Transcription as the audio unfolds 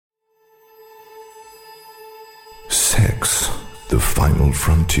Sex, the final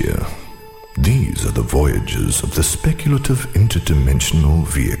frontier. These are the voyages of the speculative interdimensional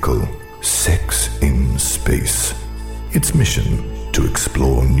vehicle, Sex in Space. Its mission, to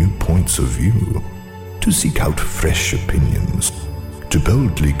explore new points of view, to seek out fresh opinions, to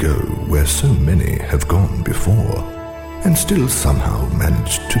boldly go where so many have gone before, and still somehow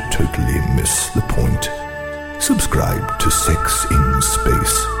manage to totally miss the point. Subscribe to Sex in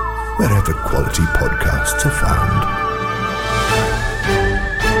Space, wherever quality podcasts are found.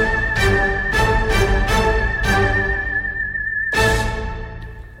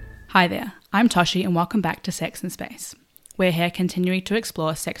 Hi there, I'm Toshi and welcome back to Sex in Space. We're here continuing to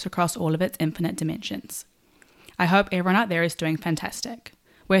explore sex across all of its infinite dimensions. I hope everyone out there is doing fantastic.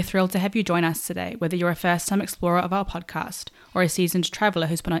 We're thrilled to have you join us today, whether you're a first-time explorer of our podcast or a seasoned traveller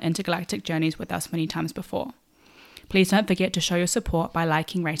who's been on intergalactic journeys with us many times before. Please don't forget to show your support by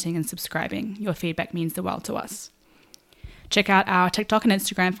liking, rating and subscribing. Your feedback means the world to us. Check out our TikTok and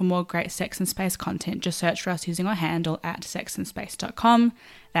Instagram for more great Sex and Space content. Just search for us using our handle at sexandspace.com.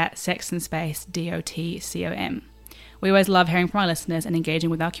 That's sexandspace.com. We always love hearing from our listeners and engaging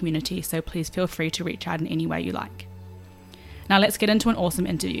with our community, so please feel free to reach out in any way you like. Now let's get into an awesome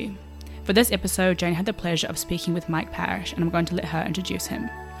interview. For this episode, Jane had the pleasure of speaking with Mike Parish, and I'm going to let her introduce him.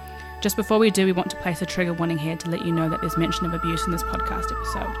 Just before we do, we want to place a trigger warning here to let you know that there's mention of abuse in this podcast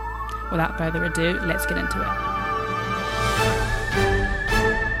episode. Without further ado, let's get into it.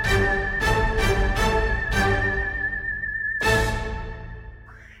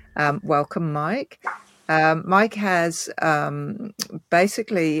 Welcome, Mike. Mike has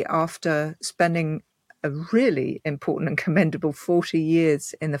basically, after spending a really important and commendable 40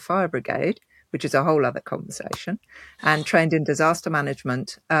 years in the fire brigade, which is a whole other conversation, and trained in disaster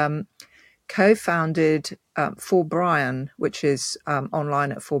management, co-founded For Brian, which is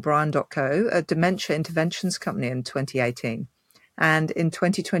online at forbrian.co, a dementia interventions company in 2018. And in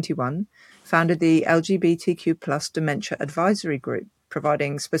 2021, founded the LGBTQ plus Dementia Advisory Group,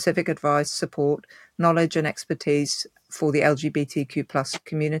 providing specific advice, support, knowledge and expertise for the LGBTQ plus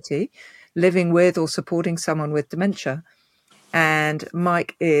community, living with or supporting someone with dementia. And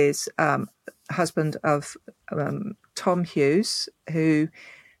Mike is husband of Tom Hughes, who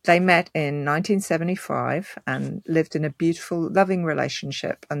they met in 1975 and lived in a beautiful, loving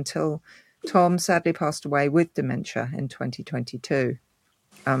relationship until Tom sadly passed away with dementia in 2022.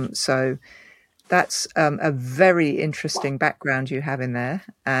 So that's a very interesting background you have in there,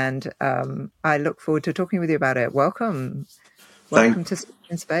 and I look forward to talking with you about it. Welcome to Sex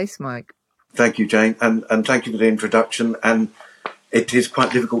in Space, Mike. Thank you, Jane, and thank you for the introduction. And it is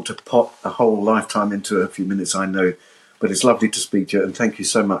quite difficult to pot a whole lifetime into a few minutes, I know, but it's lovely to speak to you, and thank you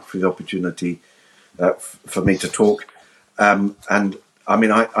so much for the opportunity for me to talk. And I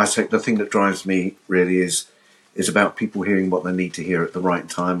mean, I say the thing that drives me really is about people hearing what they need to hear at the right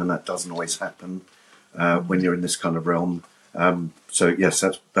time, and that doesn't always happen when you're in this kind of realm. So yes,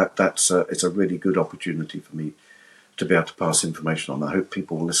 that's it's a really good opportunity for me to be able to pass information on. I hope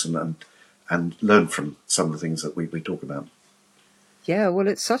people will listen and learn from some of the things that we talk about. Yeah, well,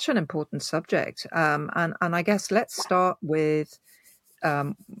 it's such an important subject, and I guess let's start with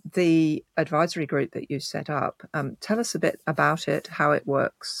the advisory group that you set up. Tell us a bit about it, how it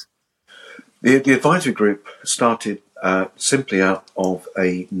works. The advisory group started simply out of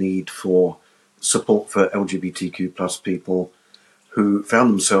a need for support for LGBTQ plus people who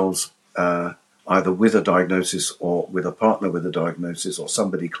found themselves either with a diagnosis or with a partner with a diagnosis or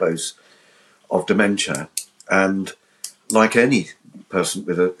somebody close of dementia. And like any person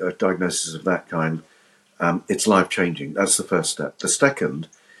with a diagnosis of that kind, it's life-changing. That's the first step. The second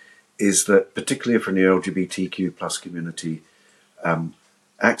is that, particularly for the LGBTQ plus community,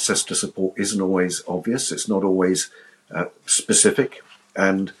 access to support isn't always obvious. It's not always specific.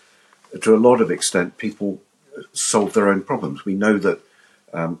 And to a lot of extent, people solve their own problems. We know that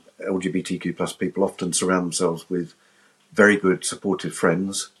LGBTQ plus people often surround themselves with very good supportive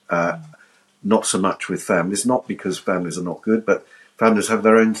friends, not so much with families, not because families are not good, but families have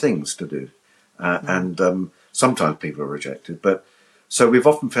their own things to do. And sometimes people are rejected. But so we've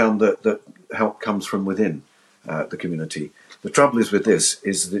often found that help comes from within the community. The trouble is with this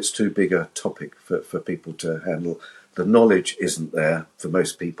is that it's too big a topic for people to handle. The knowledge isn't there for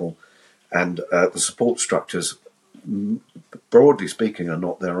most people, and the support structures, broadly speaking, are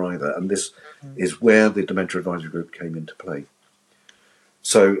not there either. And this is where the Dementia Advisory Group came into play.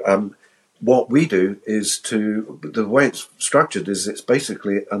 So what we do is the way it's structured is it's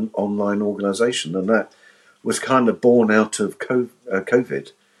basically an online organisation, and that was kind of born out of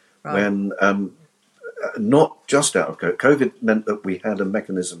COVID, right. When not just out of COVID. COVID meant that we had a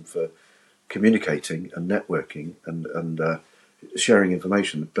mechanism for communicating and networking and sharing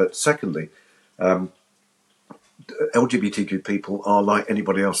information. But secondly, LGBTQ people are like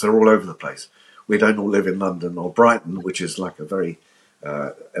anybody else. They're all over the place. We don't all live in London or Brighton, which is like a very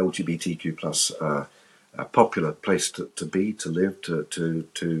LGBTQ plus popular place to be, to live, to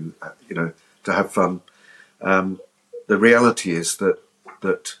have fun. The reality is that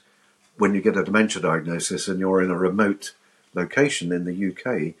when you get a dementia diagnosis and you're in a remote location in the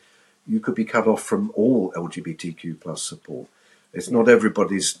UK, you could be cut off from all LGBTQ plus support. It's not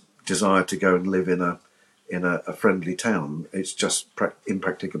everybody's desire to go and live in a friendly town. It's just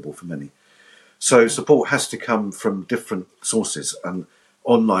impracticable for many. So support has to come from different sources, and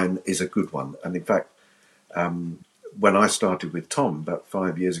online is a good one. And in fact, when I started with Tom about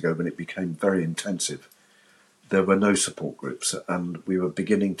 5 years ago, when it became very intensive, there were no support groups, and we were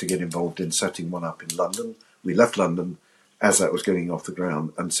beginning to get involved in setting one up in London. We left London as that was getting off the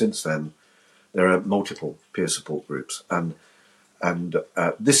ground, and since then there are multiple peer support groups, and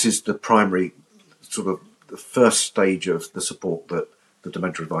this is the primary sort of the first stage of the support that the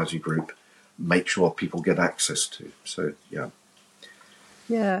Dementia Advisory Group make sure people get access to. So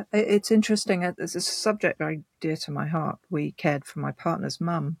Yeah, it's interesting. It's a subject very dear to my heart. We cared for my partner's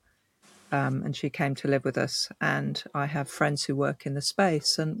mum, and she came to live with us. And I have friends who work in the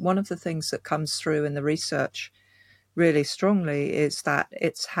space. And one of the things that comes through in the research really strongly is that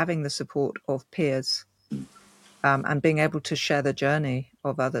it's having the support of peers and being able to share the journey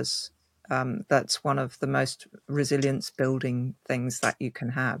of others. That's one of the most resilience building things that you can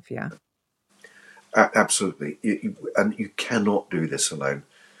have. Yeah. absolutely. And you cannot do this alone.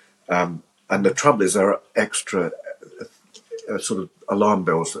 And the trouble is there are extra sort of alarm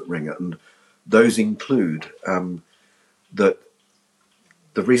bells that ring, and those include that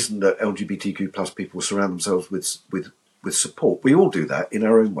the reason that LGBTQ plus people surround themselves with support. We all do that in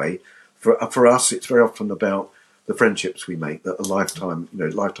our own way. For us, it's very often about the friendships we make, that are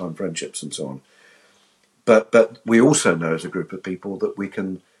lifetime friendships and so on. But we also know as a group of people that we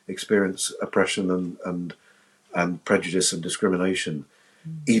can experience oppression and prejudice and discrimination,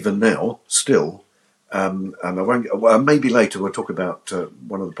 even now, still. And I won't. Well, maybe later we'll talk about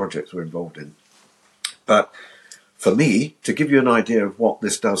one of the projects we're involved in. But for me, to give you an idea of what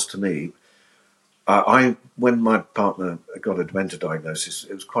this does to me, when my partner got a dementia diagnosis,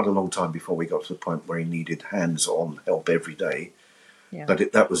 it was quite a long time before we got to the point where he needed hands-on help every day. Yeah.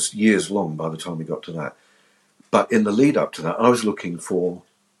 But that was years long by the time we got to that. But in the lead up to that, I was looking for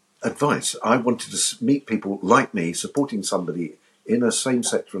advice. I wanted to meet people like me supporting somebody in a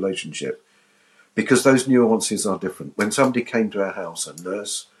same-sex relationship, because those nuances are different. When somebody came to our house, a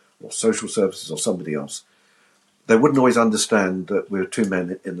nurse or social services or somebody else, they wouldn't always understand that we're two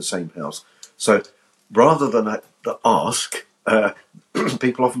men in the same house. So rather than ask,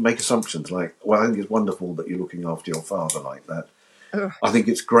 people often make assumptions like, well, I think it's wonderful that you're looking after your father like that. I think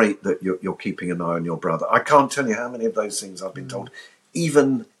it's great that you're keeping an eye on your brother. I can't tell you how many of those things I've been told.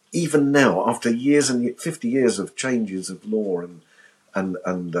 Even now, after years and 50 years of changes of law and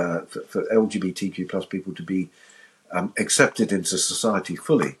for LGBTQ plus people to be accepted into society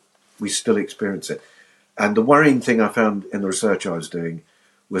fully, we still experience it. And the worrying thing I found in the research I was doing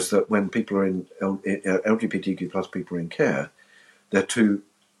was that when people are in LGBTQ plus people are in care, they're too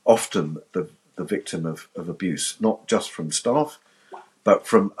often the victim of abuse, not just from staff, but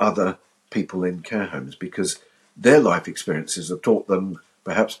from other people in care homes, because their life experiences have taught them,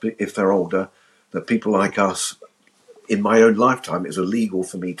 perhaps if they're older, that people like us, in my own lifetime, it was illegal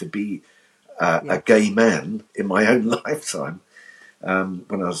for me to be a gay man in my own lifetime when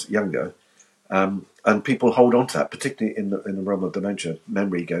I was younger. And people hold on to that, particularly in the realm of dementia.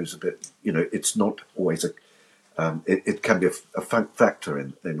 Memory goes a bit, it's not always it can be a factor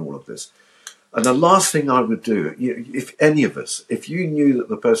in all of this. And the last thing I would do, if any of us, if you knew that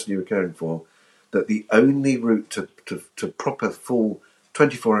the person you were caring for, that the only route to proper full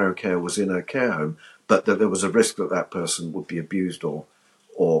 24-hour care was in a care home, but that there was a risk that that person would be abused or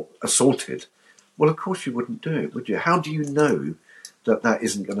assaulted, well, of course you wouldn't do it, would you? How do you know that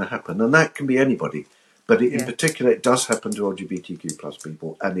isn't going to happen? And that can be anybody. But in particular, it does happen to LGBTQ plus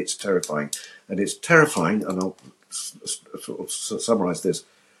people, and it's terrifying. And it's terrifying, and I'll sort of summarise this,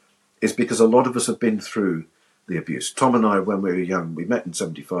 is because a lot of us have been through the abuse. Tom and I, when we were young, we met in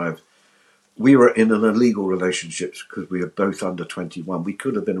 75. We were in an illegal relationship because we were both under 21. We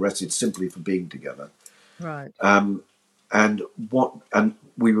could have been arrested simply for being together. Right. And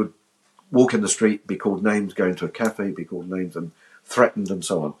we would walk in the street, be called names, go into a cafe, be called names and threatened and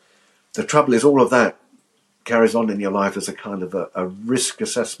so on. The trouble is all of that carries on in your life as a kind of a risk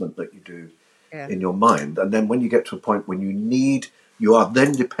assessment that you do in your mind. And then when you get to a point when you need you are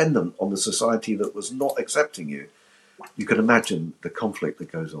then dependent on the society that was not accepting you. You can imagine the conflict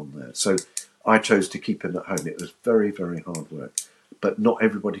that goes on there. So I chose to keep him at home. It was very, very hard work, but not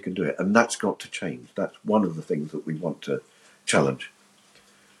everybody can do it, and that's got to change. That's one of the things that we want to challenge.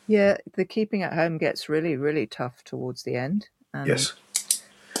 Yeah, the keeping at home gets really, really tough towards the end. And Yes.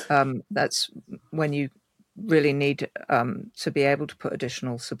 That's when you really need to be able to put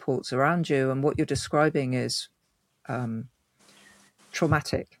additional supports around you. And what you're describing is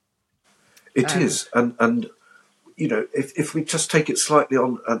traumatic. It is. And you know, if we just take it slightly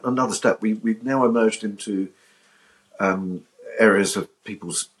on another step, we've now emerged into areas of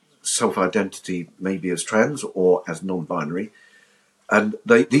people's self-identity, maybe as trans or as non-binary. And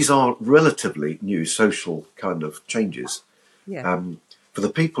these are relatively new social kind of changes. Yeah. For the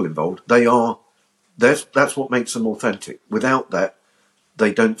people involved, that's what makes them authentic. Without that,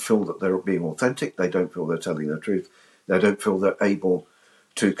 they don't feel that they're being authentic. They don't feel they're telling the truth. They don't feel they're able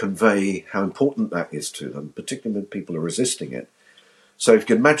to convey how important that is to them, particularly when people are resisting it. So if you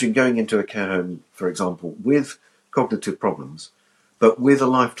can imagine going into a care home, for example, with cognitive problems, but with a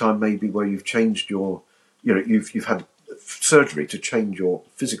lifetime maybe where you've changed you've had surgery to change your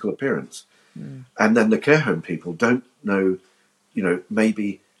physical appearance. And then the care home people don't know,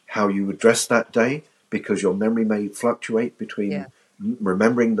 maybe how you would dress that day, because your memory may fluctuate between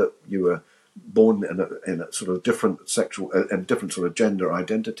remembering that you were born in a sort of different sexual and different sort of gender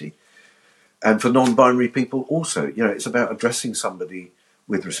identity. And for non-binary people also, it's about addressing somebody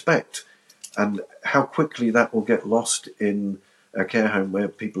with respect, and how quickly that will get lost in a care home where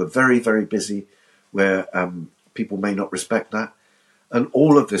people are very, very busy, where people may not respect that. And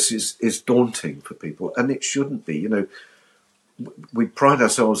all of this is daunting for people, and it shouldn't be. We pride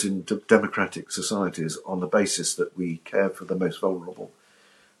ourselves in democratic societies on the basis that we care for the most vulnerable.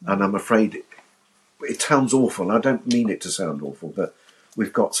 And I'm afraid it sounds awful. I don't mean it to sound awful, but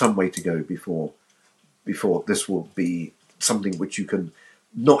we've got some way to go before this will be something which you can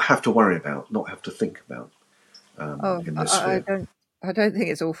not have to worry about, not have to think about in this sphere. I don't think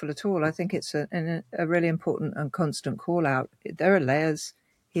it's awful at all. I think it's a really important and constant call out. There are layers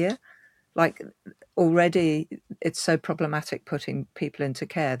here. Like, already it's so problematic putting people into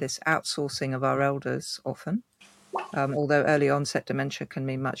care, this outsourcing of our elders often, although early onset dementia can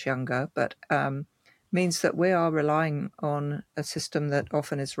mean much younger, but means that we are relying on a system that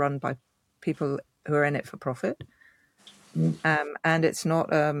often is run by people who are in it for profit. And it's not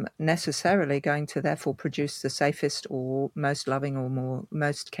necessarily going to therefore produce the safest or most loving or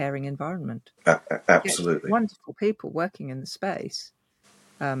most caring environment. Absolutely. Wonderful people working in the space.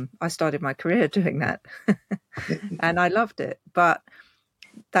 I started my career doing that and I loved it, but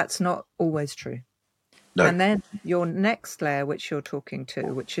that's not always true. No. And then your next layer, which you're talking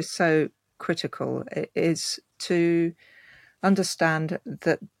to, which is so critical, is to understand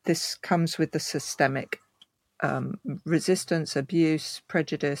that this comes with the systemic resistance, abuse,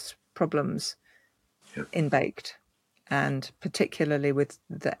 prejudice, problems inbaked, and particularly with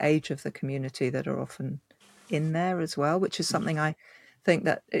the age of the community that are often in there as well, which is something I think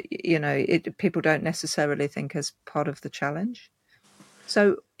that, people don't necessarily think as part of the challenge.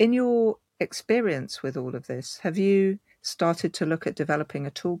 So in your experience with all of this, have you started to look at developing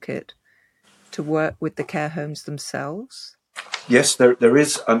a toolkit to work with the care homes themselves? Yes, there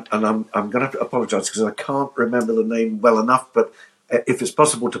is, and I'm going to have to apologise because I can't remember the name well enough. But if it's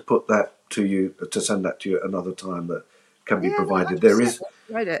possible to put that to you, to send that to you at another time, that can be provided. There is.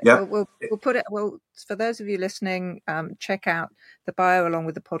 Write it. Yeah. We'll put it. Well, for those of you listening, check out the bio along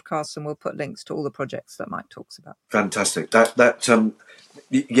with the podcast, and we'll put links to all the projects that Mike talks about. Fantastic.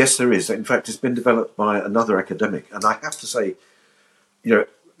 Yes, there is. In fact, it's been developed by another academic, and I have to say,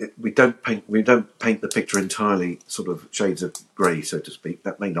 we don't paint the picture entirely sort of shades of grey, so to speak.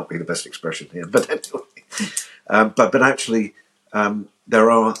 That may not be the best expression here, but anyway. But actually, there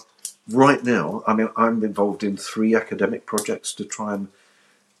are right now. I mean, I'm involved in 3 academic projects to try and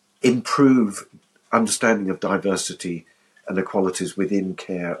improve understanding of diversity and equalities within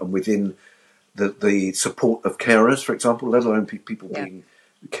care and within the support of carers, for example, let alone people being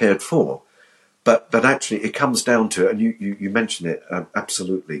cared for. But actually, it comes down to, and you mentioned it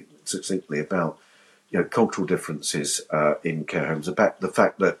absolutely succinctly, about cultural differences in care homes, about the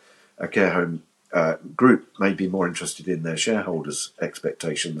fact that a care home group may be more interested in their shareholders'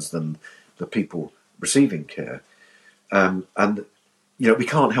 expectations than the people receiving care, and we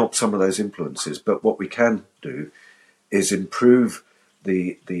can't help some of those influences. But what we can do is improve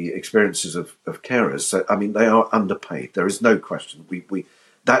the experiences of carers. So I mean, they are underpaid. There is no question. We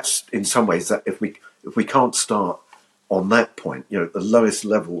that's in some ways that if we can't start on that point, the lowest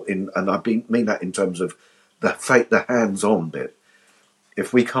level and I mean that in terms of the hands-on bit,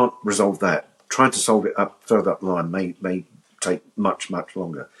 if we can't resolve that, trying to solve it further up the line may take much, much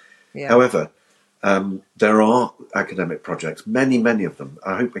longer. Yeah. However, there are academic projects, many of them.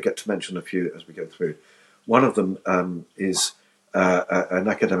 I hope we get to mention a few as we go through. One of them is an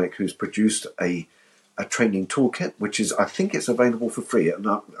academic who's produced a training toolkit, which is, I think it's available for free. And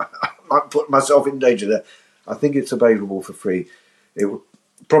I might put myself in danger there. I think it's available for free. It will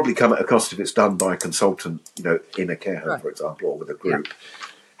probably come at a cost if it's done by a consultant, in a care home, Right. for example, or with a group. Yeah.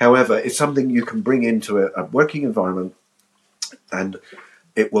 However, it's something you can bring into a working environment, and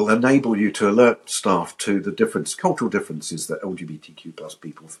it will enable you to alert staff to the cultural differences that LGBTQ plus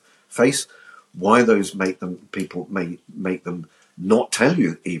people face, why those may make them not tell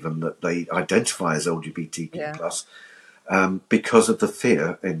you even that they identify as LGBTQ plus, because of the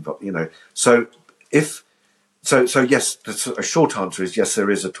fear So yes, a short answer is yes,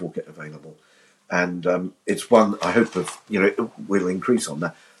 there is a toolkit available, and it's one I hope it will increase on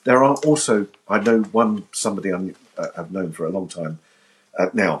that. There are also, I know somebody I've known for a long time,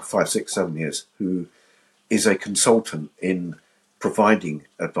 now 5, 6, 7 years, who is a consultant in providing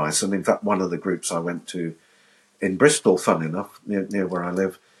advice. And in fact, one of the groups I went to in Bristol, fun enough, near where I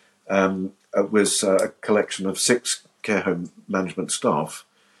live, was a collection of 6 care home management staff,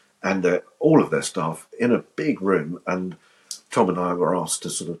 and all of their staff in a big room. And Tom and I were asked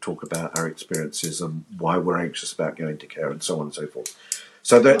to sort of talk about our experiences and why we're anxious about going to care and so on and so forth.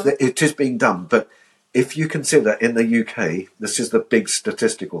 So it is being done. But if you consider in the UK, this is the big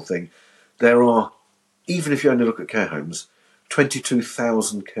statistical thing, there are, even if you only look at care homes,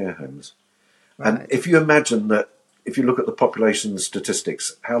 22,000 care homes. Right. And if you imagine that, if you look at the population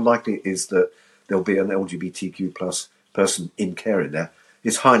statistics, how likely it is that there'll be an LGBTQ plus person in care in there,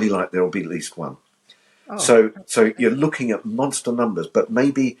 it's highly likely there'll be at least one. Oh. So you're looking at monster numbers, but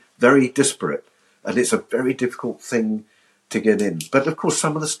maybe very disparate. And it's a very difficult thing to get in. But of course,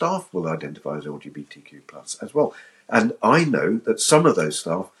 some of the staff will identify as LGBTQ plus as well. And I know that some of those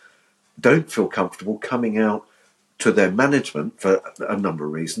staff don't feel comfortable coming out to their management for a number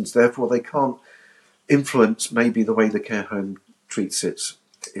of reasons. Therefore, they can't influence maybe the way the care home treats its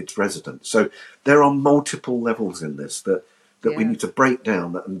residents. So there are multiple levels in this that we need to break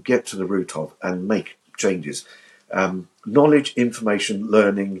down and get to the root of and make changes. Knowledge, information,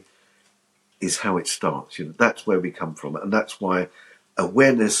 learning is how it starts. That's where we come from. And that's why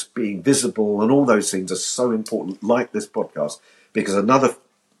awareness, being visible, and all those things are so important, like this podcast, because another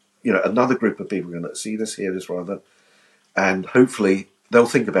group of people are going to see this, hear this rather, and hopefully they'll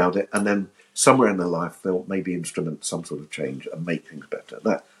think about it, and then somewhere in their life they'll maybe instrument some sort of change and make things better.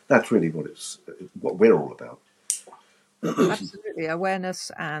 That's really what we're all about. Absolutely.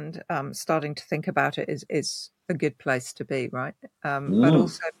 Awareness and starting to think about it is a good place to be, right? But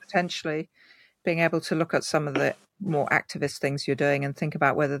also potentially being able to look at some of the more activist things you're doing and think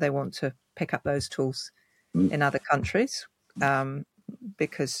about whether they want to pick up those tools in other countries.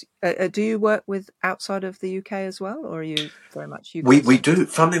 Because do you work with outside of the UK as well, or are you very much UK? We do.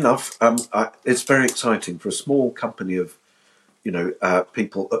 Funnily enough, it's very exciting for a small company of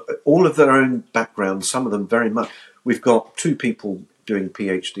people, all of their own backgrounds. Some of them very much. We've got 2 people doing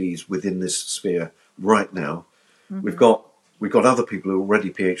PhDs within this sphere right now. Mm-hmm. We've got other people who are already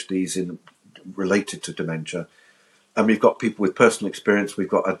PhDs related to dementia, and we've got people with personal experience. We've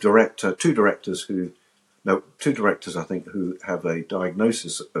got two directors I think who have a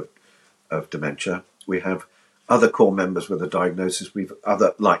diagnosis of dementia. We have other core members with a diagnosis. We've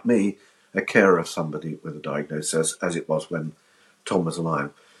like me, a carer of somebody with a diagnosis, as it was when Tom was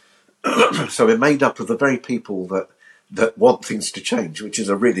alive. So we're made up of the very people that want things to change, which is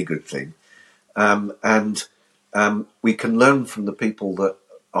a really good thing. And we can learn from the people that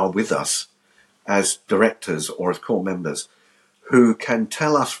are with us as directors or as core members, who can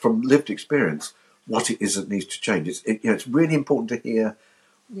tell us from lived experience what it is that needs to change. It's really important to hear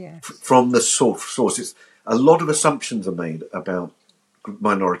from the source. It's, a lot of assumptions are made about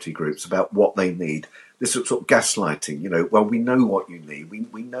minority groups, about what they need. This sort of gaslighting, well, we know what you need.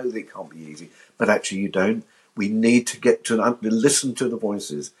 We know that it can't be easy, but actually you don't. We need to get to listen to the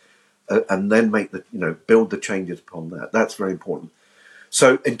voices and then build the changes upon that. That's very important.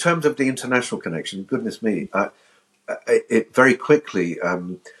 So in terms of the international connection, goodness me, it very quickly,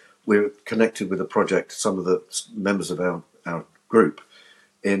 we're connected with a project, some of the members of our group,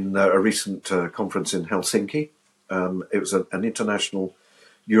 in a recent conference in Helsinki. It was an international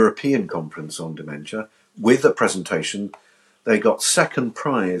European conference on dementia with a presentation. They got second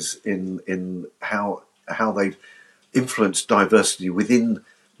prize in how they've influenced diversity within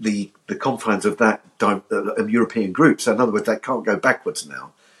the confines of that European group. So in other words, they can't go backwards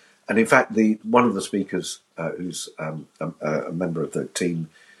now. And in fact, one of the speakers, who's a member of the team,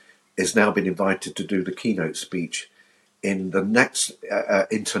 has now been invited to do the keynote speech in the next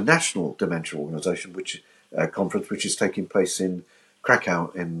international dementia organisation, conference, which is taking place in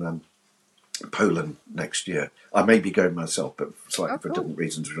Krakow in Poland next year. I may be going myself, but slightly for different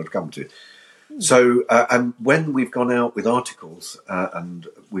reasons, which I'll come to. So, and when we've gone out with articles, and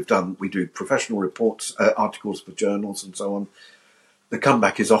we do professional reports, articles for journals and so on, the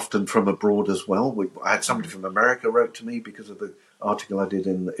comeback is often from abroad as well. I had somebody from America wrote to me because of the article I did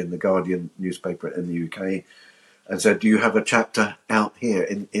in the Guardian newspaper in the UK, and said, "Do you have a chapter out here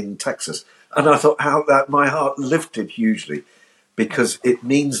in Texas?" And I thought how that my heart lifted hugely, because it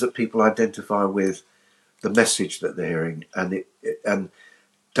means that people identify with the message that they're hearing, and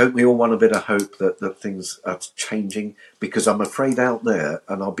don't we all want a bit of hope that things are changing? Because I'm afraid out there,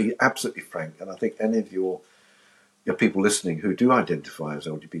 and I'll be absolutely frank, and I think any of your people listening who do identify as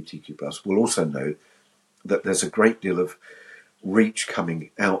LGBTQ+ will also know that there's a great deal of reach coming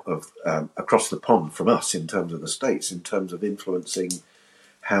out of across the pond from us in terms of the States, in terms of influencing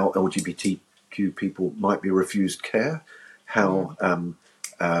how LGBTQ people might be refused care, how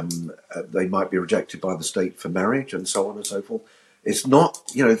they might be rejected by the state for marriage, and so on and so forth. It's not,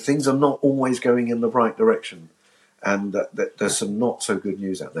 things are not always going in the right direction, and there's some not so good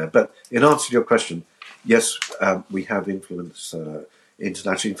news out there. But in answer to your question, yes, we have influence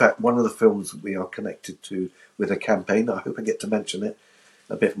internationally. In fact, one of the films we are connected to with a campaign, I hope I get to mention it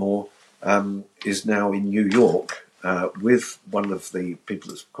a bit more, is now in New York with one of the people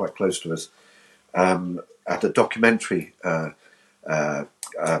that's quite close to us at a documentary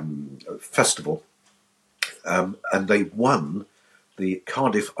festival, and they won the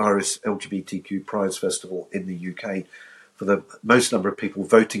Cardiff Iris LGBTQ Prize Festival in the UK for the most number of people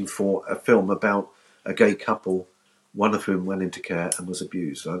voting for a film about a gay couple, one of whom went into care and was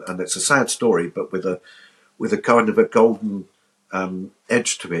abused. And it's a sad story, but with a kind of a golden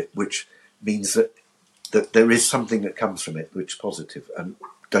edge to it, which means that there is something that comes from it which is positive. And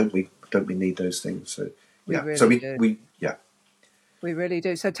don't we need those things? So yeah, we really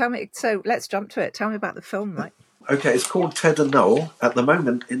do. So tell me. So let's jump to it. Tell me about the film, Mike. Okay, it's called Ted and Noel. At the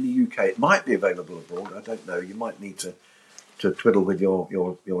moment in the UK, it might be available abroad. I don't know. You might need to twiddle with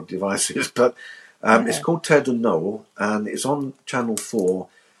your devices, but it's called Ted and Noel, and it's on Channel 4.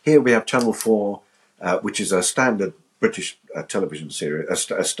 Here we have Channel 4, which is a standard British television series,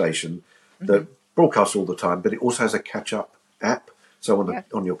 a station that broadcasts all the time, but it also has a catch-up app. So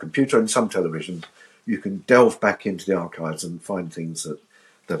on your computer and some televisions, you can delve back into the archives and find things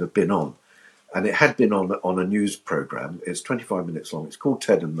that have been on. And it had been on a news programme. It's 25 minutes long. It's called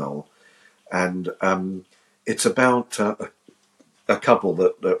Ted and Noel, and it's about a couple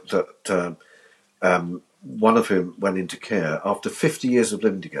that one of whom went into care after 50 years of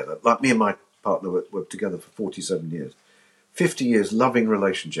living together. Like me and my partner were together for 47 years. 50 years, loving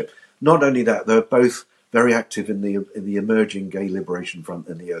relationship. Not only that, they were both very active in the emerging gay liberation front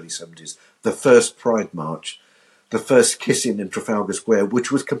in the early 70s. The first Pride March, the first kissing in Trafalgar Square,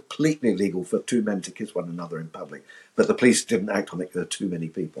 which was completely illegal for two men to kiss one another in public. But the police didn't act on it because there were too many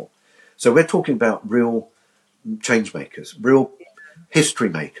people. So we're talking about real change makers, real history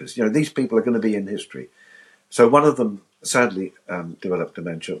makers. These people are going to be in history. So one of them sadly developed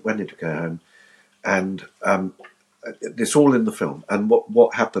dementia, went into care home, and it's all in the film. And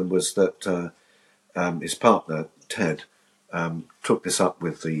what happened was that his partner, Ted, took this up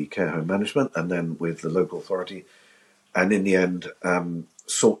with the care home management and then with the local authority, and in the end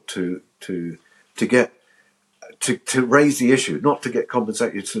sought to raise the issue, not to get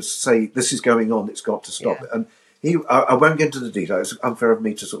compensated, to say this is going on, it's got to stop. And I won't get into the details. It's unfair of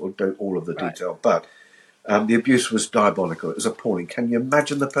me to sort of do all of the detail, but the abuse was diabolical. It was appalling. Can you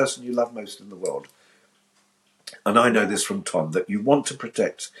imagine the person you love most in the world? And I know this from Tom, that you want to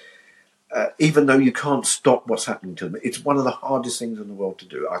protect, even though you can't stop what's happening to them. It's one of the hardest things in the world to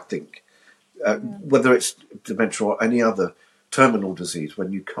do, I think. Whether it's dementia or any other terminal disease,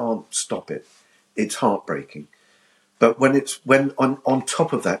 when you can't stop it, it's heartbreaking. But when on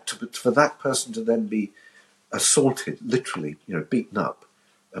top of that, for that person to then be assaulted, literally, beaten up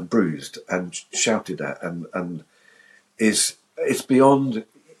and bruised and shouted at, and it's beyond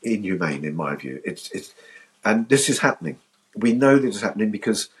inhumane in my view. And this is happening. We know this is happening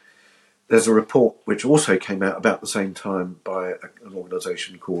because there's a report which also came out about the same time by an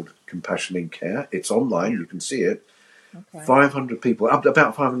organisation called Compassion in Care. It's online, you can see it. Okay. 500 people,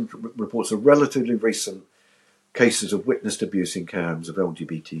 about 500 reports of relatively recent cases of witnessed abuse in care homes of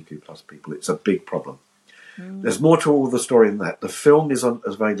LGBTQ plus people. It's a big problem. There's more to all the story than that. The film is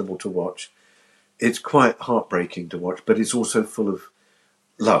available to watch. It's quite heartbreaking to watch, but it's also full of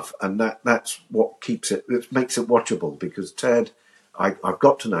love, and that's what keeps it makes it watchable. Because Ted, I've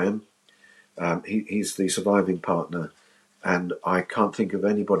got to know him. He's the surviving partner, and I can't think of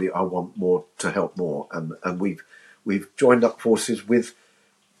anybody I want more to help more. And we've joined up forces with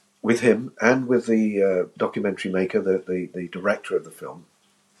him and with the documentary maker, the director of the film.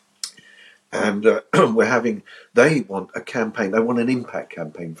 And they want a campaign, they want an impact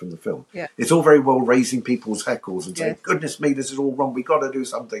campaign from the film. Yeah. It's all very well raising people's hackles and saying, goodness me, this is all wrong, we've got to do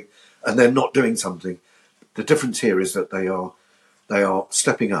something. And they're not doing something. The difference here is that they are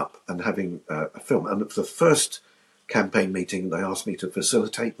stepping up and having a film. And for the first campaign meeting, they asked me to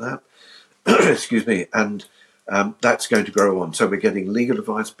facilitate that. Excuse me. And that's going to grow on. So we're getting legal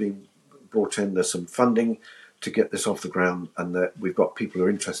advice being brought in. There's some funding to get this off the ground. And we've got people who are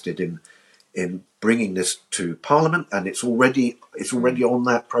interested in bringing this to Parliament, and it's already on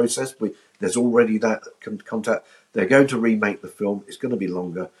that process. There's already that contact. They're going to remake the film. It's going to be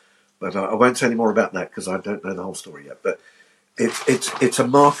longer, but I won't say any more about that because I don't know the whole story yet. But it's a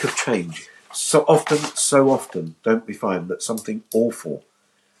mark of change. So often, don't we find that something awful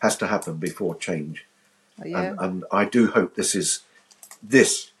has to happen before change? Yeah. And I do hope this is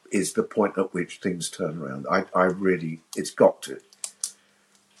the point at which things turn around. I really, it's got to.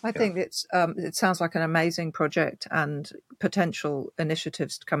 I think it sounds like an amazing project, and potential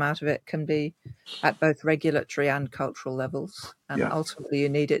initiatives to come out of it can be at both regulatory and cultural levels. And ultimately, you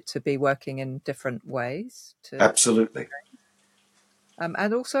need it to be working in different ways. Absolutely.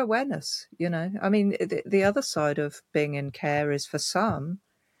 And also awareness, I mean, the other side of being in care is, for some,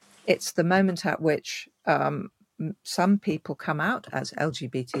 it's the moment at which some people come out as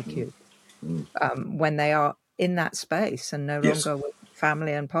LGBTQ when they are in that space and no longer with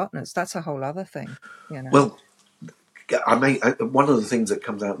family and partners. That's a whole other thing, Well, one of the things that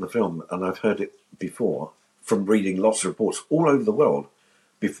comes out in the film, and I've heard it before from reading lots of reports all over the world,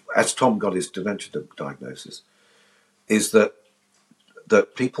 as Tom got his dementia diagnosis, is that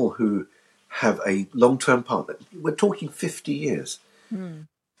people who have a long-term partner, we're talking 50 years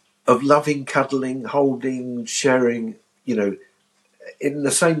of loving, cuddling, holding, sharing, in the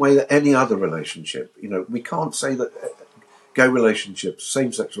same way that any other relationship. We can't say that gay relationships,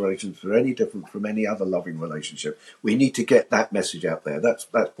 same-sex relationships, are any different from any other loving relationship. We need to get that message out there. That's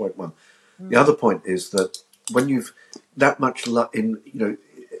point one. The other point is that when you've that much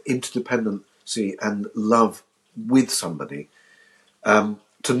interdependency and love with somebody, to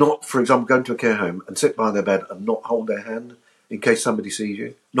not, for example, go into a care home and sit by their bed and not hold their hand in case somebody sees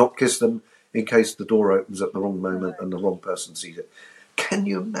you, not kiss them in case the door opens at the wrong moment and the wrong person sees it. Can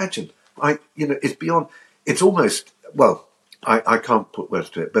you imagine? It's beyond. It's almost, well, I can't put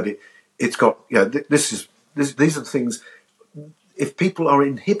words to it, but it's got. These are things. If people are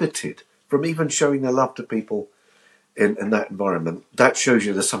inhibited from even showing their love to people in that environment, that shows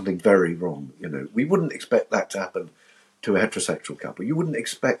you there's something very wrong. We wouldn't expect that to happen to a heterosexual couple. You wouldn't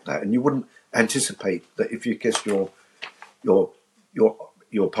expect that, and you wouldn't anticipate that if you kissed your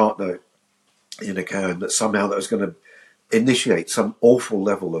partner in a care home, that somehow that was going to initiate some awful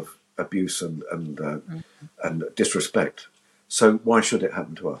level of abuse and disrespect. So why should it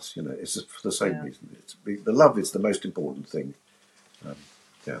happen to us? It's for the same reason. The love is the most important thing.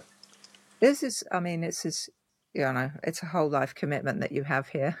 This is, it's a whole life commitment that you have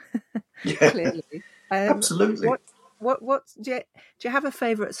here. Clearly, absolutely. What do you have a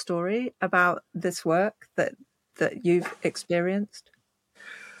favourite story about this work that you've experienced?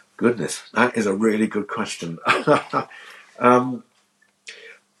 Goodness, that is a really good question.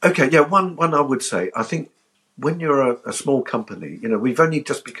 Okay, one I would say, I think when you're a small company, we've only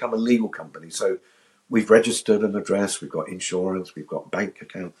just become a legal company, so we've registered an address, we've got insurance, we've got bank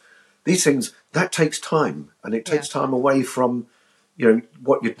account. These things, that takes time, and it takes time away from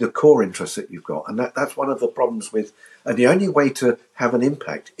the core interests that you've got, and that's one of the problems with. And the only way to have an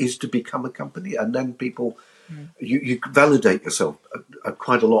impact is to become a company, and then people, you validate yourself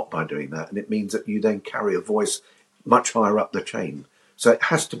quite a lot by doing that, and it means that you then carry a voice much higher up the chain. So it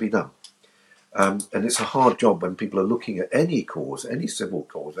has to be done, and it's a hard job when people are looking at any cause, any civil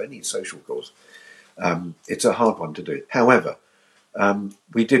cause, any social cause. It's a hard one to do. However,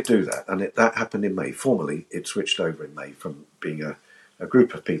 we did do that, and that happened in May. Formally, it switched over in May from being a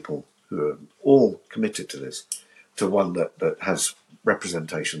group of people who are all committed to this to one that has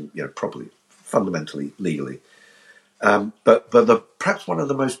representation, properly, fundamentally, legally. But perhaps one of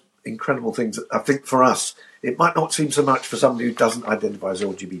the most incredible things, I think, for us, it might not seem so much for somebody who doesn't identify as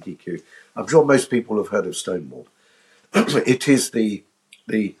LGBTQ. I'm sure most people have heard of Stonewall. It is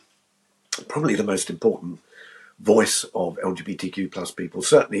probably the most important voice of LGBTQ plus people.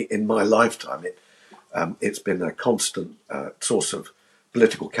 Certainly in my lifetime, it's been a constant source of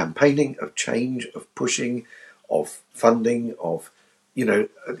political campaigning, of change, of pushing, of funding, of,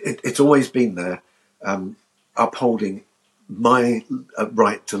 it's always been there, upholding my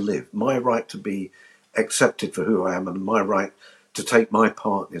right to live, my right to be accepted for who I am, and my right to take my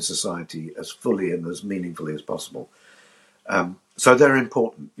part in society as fully and as meaningfully as possible. So they're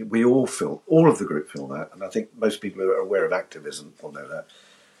important. We all of the group feel that, and I think most people who are aware of activism will know that.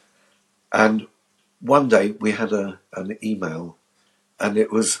 And one day we had an email, and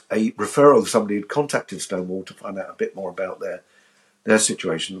it was a referral of somebody who'd contacted Stonewall to find out a bit more about their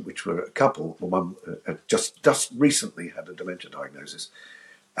situation, which were a couple. One just recently had a dementia diagnosis,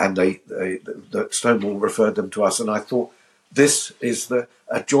 and the Stonewall referred them to us. And I thought, this is a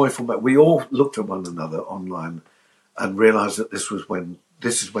joyful moment. We all looked at one another online and realised that this is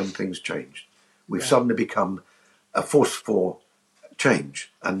when things changed. We've suddenly become a force for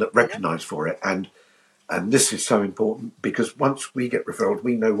change and recognised for it. And this is so important, because once we get referrals,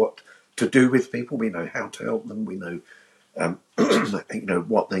 we know what to do with people. We know how to help them. We know,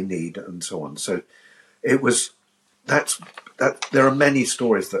 what they need and so on. So it was that. There are many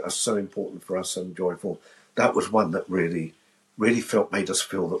stories that are so important for us and joyful. That was one that really made us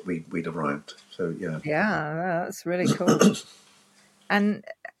feel that we'd arrived. So yeah. Yeah, that's really cool. and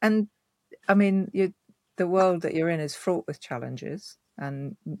I mean, the world that you're in is fraught with challenges,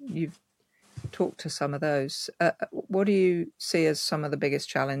 and you've talked to some of those. What do you see as some of the biggest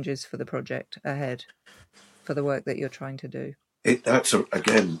challenges for the project ahead, for the work that you're trying to do?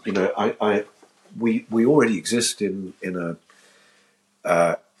 We already exist in a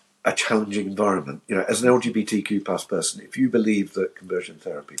challenging environment. As an LGBTQ plus person, if you believe that conversion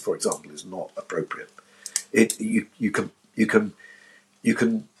therapy, for example, is not appropriate, you can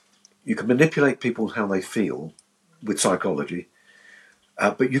manipulate people how they feel with psychology,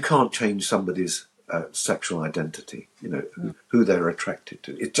 but you can't change somebody's sexual identity. Who they're attracted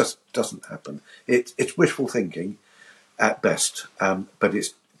to. It just doesn't happen. It's wishful thinking at best, but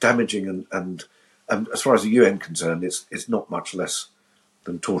it's damaging and as far as the UN concerned, it's not much less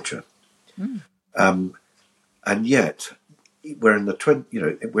than torture. And yet we're in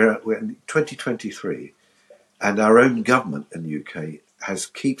we're in 2023, and our own government in the UK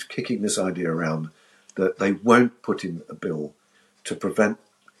keeps kicking this idea around that they won't put in a bill to prevent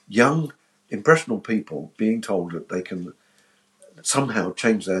young impressionable people being told that they can somehow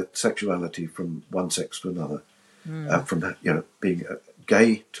change their sexuality from one sex to another, from being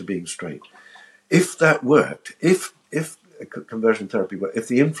gay to being straight. If that worked, if conversion therapy worked, if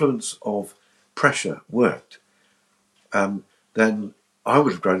the influence of pressure worked, then I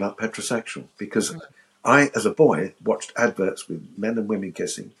would have grown up heterosexual, because I, as a boy, watched adverts with men and women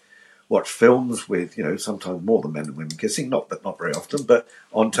kissing, watched films with, sometimes more than men and women kissing, not very often, but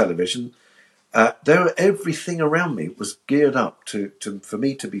on television. Everything around me was geared up for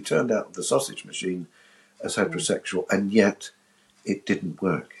me to be turned out of the sausage machine as heterosexual, and yet it didn't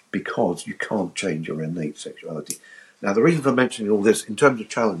work, because you can't change your innate sexuality. Now, the reason for mentioning all this in terms of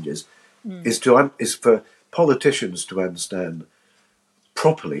challenges is for politicians to understand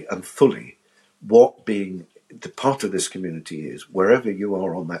properly and fully what being the part of this community is, wherever you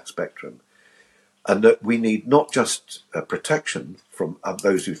are on that spectrum, and that we need not just protection from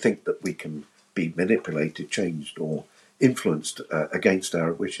those who think that we can be manipulated, changed, or influenced against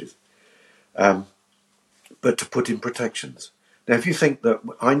our wishes, but to put in protections. Now, if you think that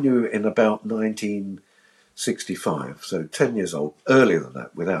I knew in about 1965, so 10 years old, earlier than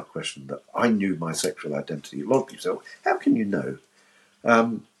that, without question, that I knew my sexual identity. A lot of people say, how can you know?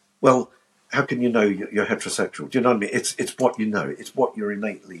 Well, how can you know you're heterosexual? Do you know what I mean? It's what you know. It's what you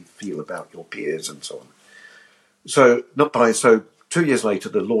innately feel about your peers and so on. So 2 years later,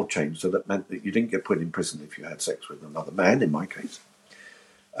 the law changed, so that meant that you didn't get put in prison if you had sex with another man, in my case.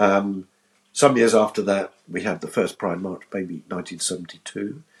 Some years after that, we had the first Pride March, maybe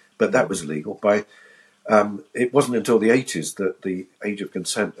 1972, but that was illegal. It wasn't until the 80s that the age of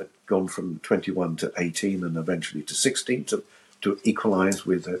consent had gone from 21 to 18 and eventually to 16 to equalise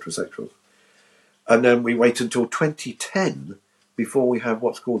with heterosexuals. And then we wait until 2010 before we have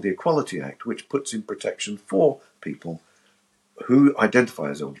what's called the Equality Act, which puts in protection for people who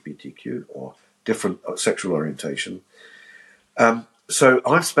identify as LGBTQ or different sexual orientation. So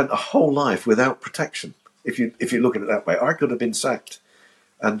I've spent a whole life without protection. If you look at it that way, I could have been sacked,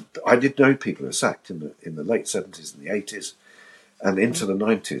 and I did know people who were sacked in the late 70s and the 80s, and into the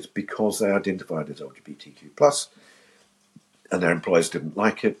 90s because they identified as LGBTQ plus, and their employers didn't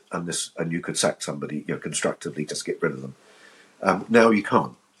like it, and you could sack somebody constructively, just get rid of them. Now you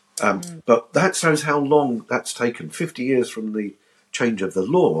can't. But that shows how long that's taken, 50 years from the change of the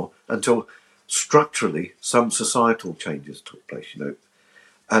law until structurally some societal changes took place.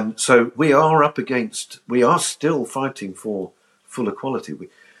 And so we are still fighting for full equality.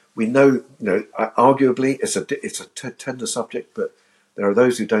 We know, arguably it's a tender subject, but there are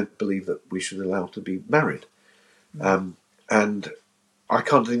those who don't believe that we should allow to be married. And I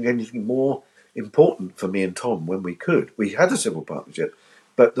can't think of anything more important for me and Tom when we could. We had a civil partnership,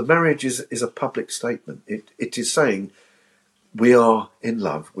 but the marriage is a public statement. It is saying we are in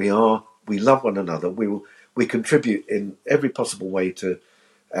love. We love one another. We contribute in every possible way to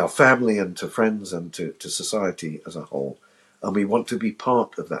our family and to friends and to society as a whole. And we want to be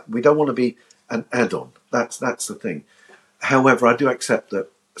part of that. We don't want to be an add-on. That's the thing. However, I do accept that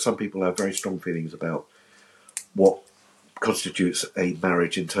some people have very strong feelings about what constitutes a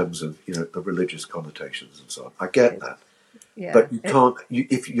marriage in terms of, the religious connotations and so on. I get that. Yeah. But you can't,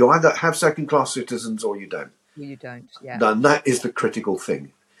 if you either have second-class citizens or you don't. You don't, yeah. And that is the critical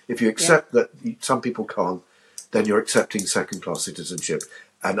thing. If you accept that some people can't, then you're accepting second-class citizenship.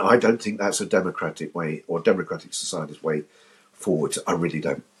 And I don't think that's a democratic way or democratic society's way forward. I really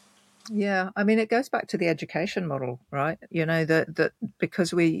don't. Yeah, I mean, it goes back to the education model, right? That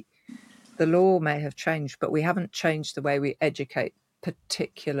because the law may have changed, but we haven't changed the way we educate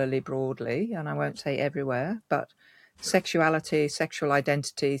particularly broadly, and I won't say everywhere, but sexuality, sexual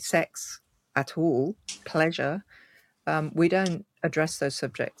identity, sex at all, pleasure, we don't address those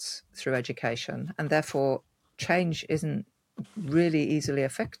subjects through education, and therefore change isn't really easily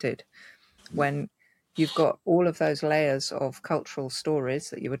affected when you've got all of those layers of cultural stories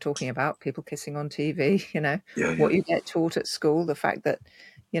that you were talking about, people kissing on TV, what you get taught at school, the fact that,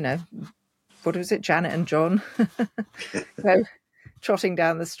 what was it, Janet and John go trotting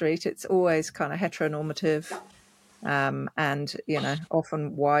down the street. It's always kind of heteronormative and,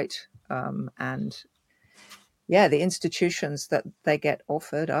 often white. And the institutions that they get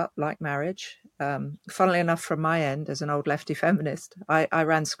offered up, like marriage. Funnily enough, from my end, as an old lefty feminist, I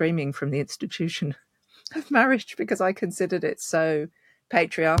ran screaming from the institution of marriage because I considered it so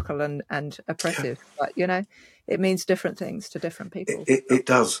patriarchal and oppressive. But, it means different things to different people. It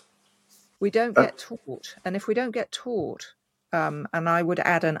does. We don't get taught. And if we don't get taught, and I would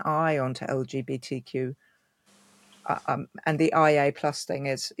add an I onto LGBTQ, and the IA plus thing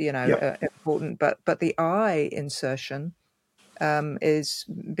is, important, but the I insertion is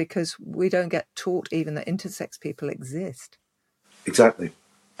because we don't get taught even that intersex people exist. Exactly.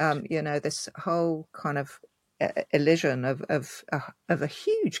 This whole kind of elision of a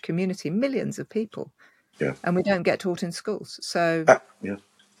huge community, millions of people, and we don't get taught in schools. So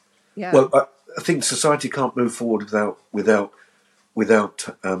yeah. Well, I think society can't move forward without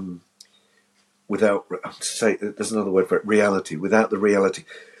say there's another word for it, reality. Without the reality,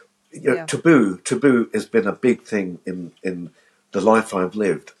 taboo has been a big thing in the life I've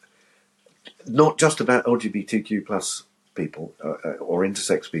lived. Not just about LGBTQ plus people or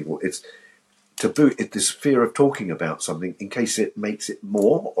intersex people. It's taboo. It's this fear of talking about something in case it makes it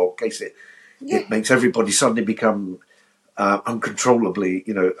more, or in case it makes everybody suddenly become uncontrollably,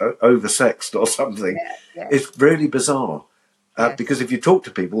 oversexed or something. It's really bizarre. Because if you talk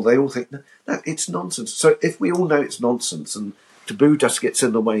to people, they all think, no, it's nonsense. So if we all know it's nonsense, and taboo just gets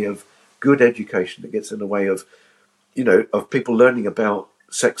in the way of good education, it gets in the way of, of people learning about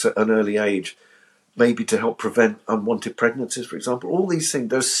sex at an early age, maybe to help prevent unwanted pregnancies, for example. All these things,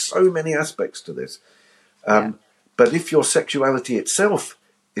 there's so many aspects to this. But if your sexuality itself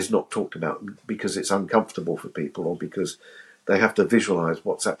is not talked about because it's uncomfortable for people or because they have to visualize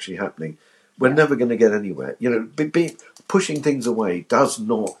what's actually happening, we're never going to get anywhere. Pushing things away does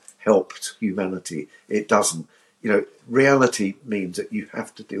not help humanity. It doesn't. Reality means that you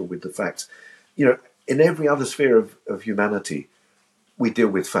have to deal with the facts. In every other sphere of humanity, we deal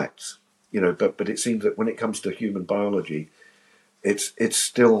with facts. But it seems that when it comes to human biology, it's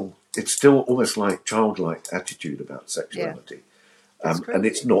still almost like childlike attitude about sexuality, and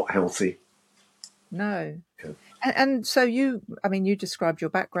it's not healthy. No. Yeah. And so you described your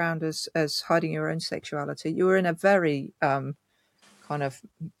background as hiding your own sexuality. You were in a very kind of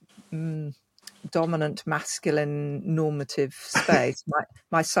dominant, masculine, normative space.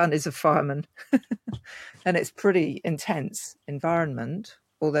 My son is a fireman, and it's pretty intense environment,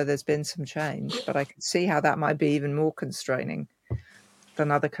 although there's been some change. But I can see how that might be even more constraining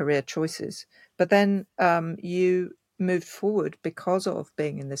than other career choices. But then you moved forward because of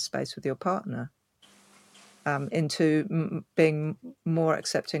being in this space with your partner. Into being more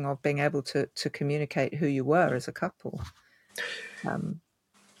accepting of being able to communicate who you were as a couple.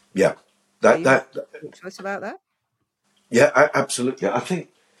 That choice about that? Yeah, absolutely. I think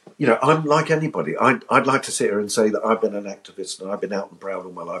I'm like anybody. I'd like to sit here and say that I've been an activist and I've been out and proud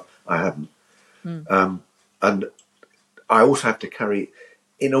all my life. I haven't, and I also have to carry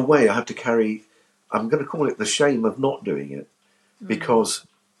in a way, I had to carry, I'm going to call it the shame of not doing it, because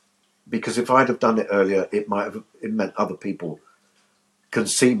if I'd have done it earlier, it meant other people can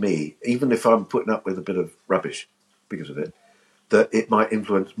see me, even if I'm putting up with a bit of rubbish because of it, that it might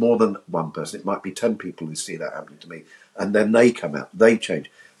influence more than one person. It might be 10 people who see that happening to me, and then they come out, they change.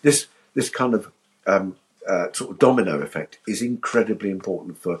 This kind of sort of domino effect is incredibly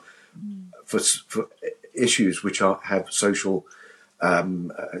important for issues which have social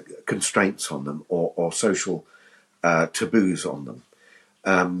constraints on them, or social taboos on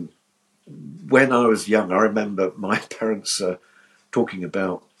them. When I was young, I remember my parents talking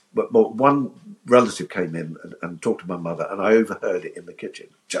about, well, one relative came in and talked to my mother, and I overheard it in the kitchen,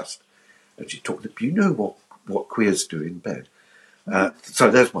 and she talked, you know what queers do in bed. So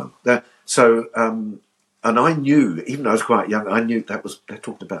there's one. And I knew, even though I was quite young, I knew they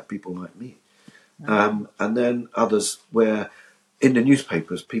talked about people like me. And then others where, in the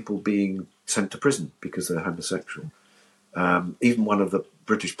newspapers, people being sent to prison because they're homosexual. Even one of the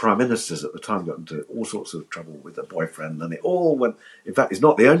British prime ministers at the time got into all sorts of trouble with a boyfriend, and it all went. In fact, it's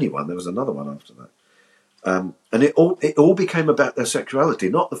not the only one. There was another one after that, and it all became about their sexuality,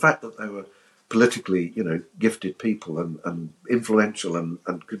 not the fact that they were politically, gifted people and influential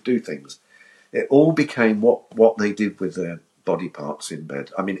and could do things. It all became what they did with their body parts in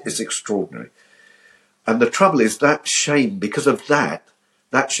bed. I mean, it's extraordinary. And the trouble is that shame, because of that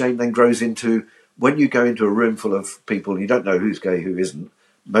shame then grows into, when you go into a room full of people and you don't know who's gay, who isn't,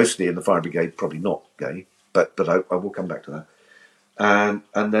 mostly in the fire brigade, probably not gay, but I will come back to that.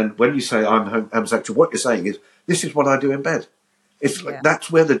 And then when you say I'm homosexual, what you're saying is, this is what I do in bed. It's like,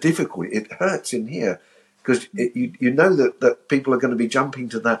 that's where the difficulty, it hurts in here, because you know that people are going to be jumping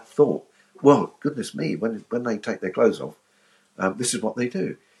to that thought. Well, goodness me, when they take their clothes off, this is what they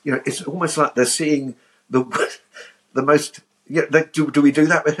do. It's almost like they're seeing the most. Do we do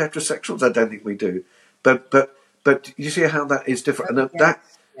that with heterosexuals? I don't think we do. But you see how that is different, and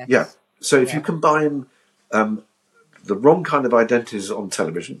So if you combine the wrong kind of identities on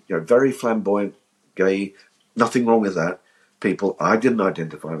television, very flamboyant, gay, nothing wrong with that. People, I didn't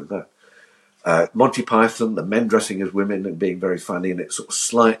identify with that. Monty Python, the men dressing as women and being very funny, and it's sort of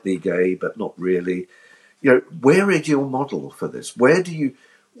slightly gay, but not really. Where is your model for this? Who do you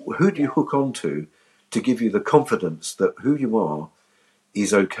hook onto to give you the confidence that who you are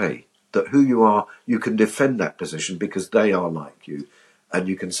is okay, that who you are, you can defend that position because they are like you, and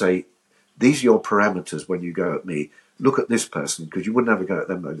you can say, these are your parameters when you go at me. Look at this person, because you wouldn't have a go at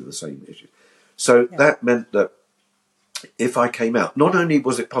them over the same issue. So that meant that if I came out, not only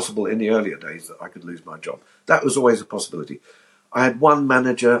was it possible in the earlier days that I could lose my job, that was always a possibility. I had one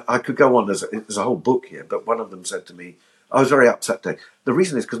manager, I could go on, there's a whole book here, but one of them said to me, I was very upset today. The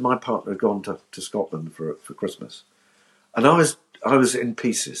reason is because my partner had gone to Scotland for Christmas. And I was in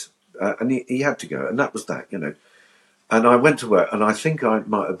pieces, and he had to go, and that was that, And I went to work, and I think I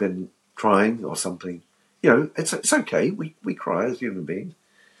might have been crying or something. It's okay, we cry as human beings.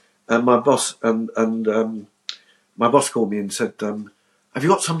 And my boss my boss called me and said, have you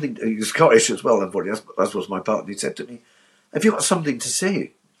got something, he's Scottish as well, unfortunately, as was my partner. He said to me, have you got something to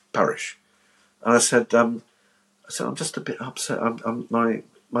say, Parish? And I said, I'm just a bit upset. My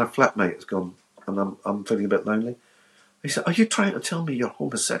flatmate has gone, and I'm feeling a bit lonely. He said, are you trying to tell me you're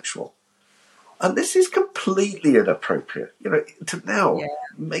homosexual? And this is completely inappropriate, to now.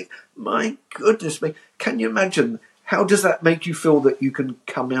 Yeah. My goodness me, can you imagine, how does that make you feel that you can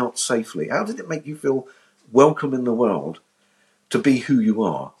come out safely? How did it make you feel welcome in the world to be who you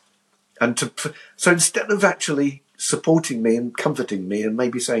are? So instead of actually supporting me and comforting me and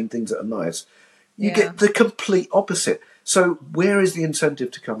maybe saying things that are nice, you get the complete opposite. So where is the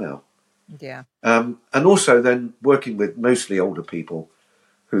incentive to come out? Yeah. And also then working with mostly older people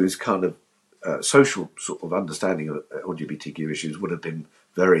whose kind of social sort of understanding of LGBTQ issues would have been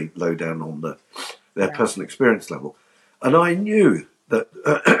very low down on their personal experience level. And I knew that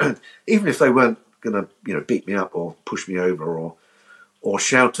even if they weren't going to beat me up or push me over or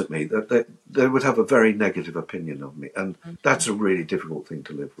shout at me, that they would have a very negative opinion of me. And that's a really difficult thing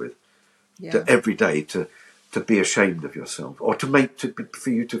to live with. To every day to be ashamed of yourself, or for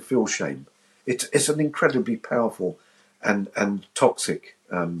you to feel shame. It's an incredibly powerful and toxic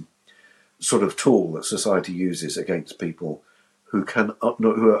sort of tool that society uses against people who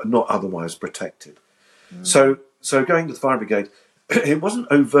are not otherwise protected. So going to the fire brigade, it wasn't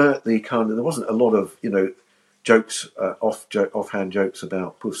overtly there wasn't a lot of jokes, offhand jokes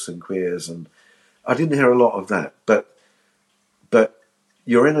about puss and queers, and I didn't hear a lot of that. But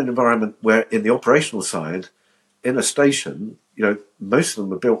you're in an environment where, in the operational side, in a station, most of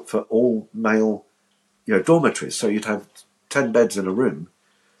them are built for all male, dormitories. So you'd have 10 beds in a room,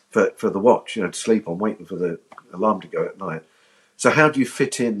 for the watch, to sleep on, waiting for the alarm to go at night. So how do you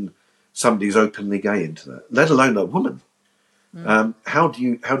fit in somebody who's openly gay into that, let alone a woman? How do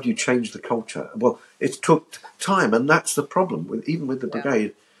you change the culture? Well, it took time, and that's the problem even with the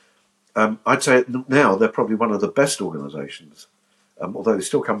brigade. I'd say now they're probably one of the best organisations, although they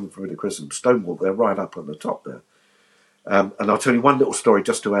still come from criticism. Stonewall, they're right up on the top there. And I'll tell you one little story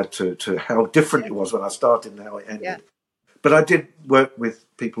just to add to how different it was when I started and how it ended. Yeah. But I did work with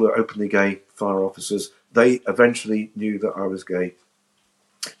people who are openly gay fire officers. They eventually knew that I was gay.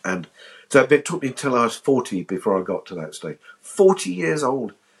 And so it took me until I was 40 before I got to that stage. 40 years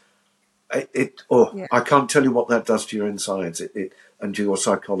old. I can't tell you what that does to your insides and to your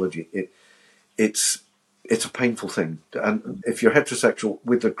psychology. It's a painful thing. And if you're heterosexual,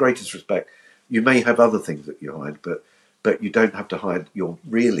 with the greatest respect, you may have other things that you hide, but you don't have to hide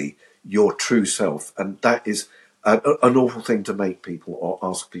your true self. And that is an awful thing to make people or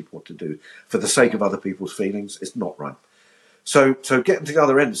ask people to do for the sake of other people's feelings. It's not right. So getting to the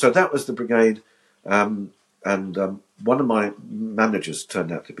other end. So that was the brigade. And one of my managers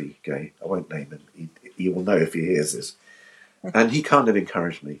turned out to be gay. I won't name him. He will know if he hears this. And he kind of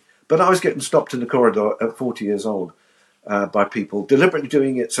encouraged me. But I was getting stopped in the corridor at 40 years old by people deliberately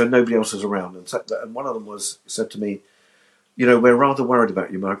doing it so nobody else is around. And one of them said to me, we're rather worried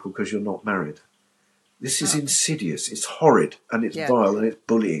about you, Michael, because you're not married. This is insidious. It's horrid, and it's vile, and it's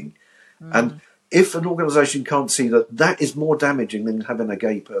bullying. And if an organisation can't see that is more damaging than having a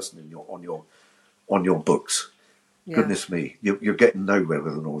gay person on your books, goodness me, you're getting nowhere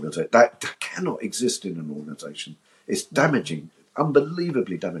with an organisation. That cannot exist in an organisation. It's damaging,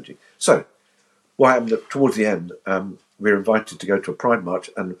 unbelievably damaging. So, what happened towards the end, we were invited to go to a Pride March,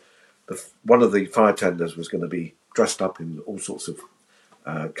 and one of the fire tenders was going to be dressed up in all sorts of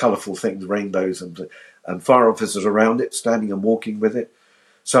colourful things, rainbows, and fire officers around it, standing and walking with it.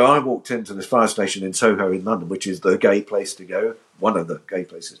 So I walked into this fire station in Soho in London, which is the gay place to go, one of the gay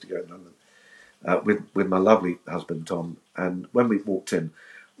places to go in London, with my lovely husband, Tom. And when we walked in,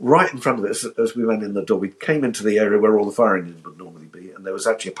 right in front of us, as we went in the door, we came into the area where all the fire engines would normally be, and there was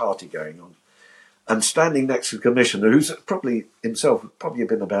actually a party going on. And standing next to the commissioner, who's probably himself probably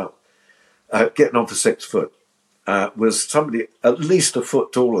been about getting on for 6 foot, was somebody at least a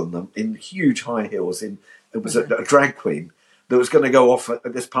foot taller than them, in huge high heels. It was a drag queen that was going to go off.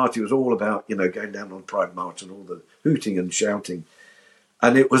 This party was all about, going down on Pride March and all the hooting and shouting.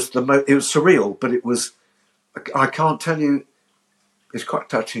 And it was it was surreal, but it was, I can't tell you, it's quite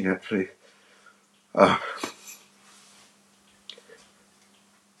touching actually. To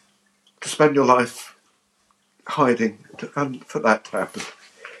spend your life hiding and for that to happen.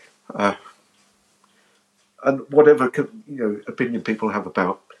 And whatever opinion people have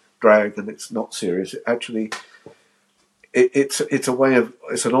about drag, and it's not serious. It's a way of,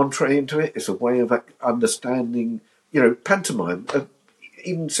 it's an entree into it. It's a way of understanding, pantomime.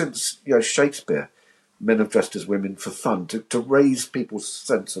 Even since Shakespeare, men have dressed as women for fun to raise people's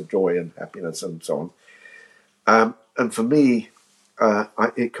sense of joy and happiness and so on. And for me,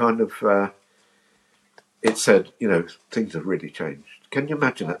 it kind of it said, things have really changed. Can you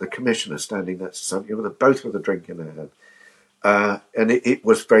imagine that? The commissioner standing next to somebody, both with a drink in their hand. And it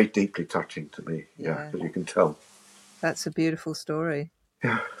was very deeply touching to me, as you can tell. That's a beautiful story.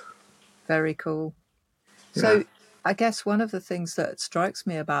 Yeah. Very cool. So I guess one of the things that strikes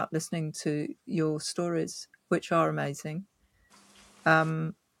me about listening to your stories, which are amazing,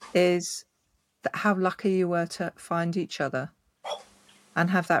 is how lucky you were to find each other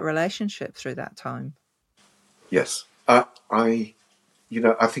and have that relationship through that time. Yes. I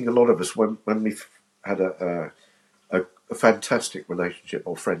think a lot of us, when we've had a fantastic relationship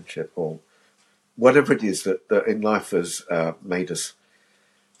or friendship or whatever it is that in life has made us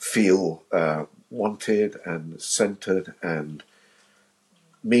feel wanted and centred and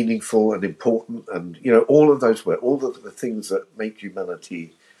meaningful and important, and all of those words, all of the things that make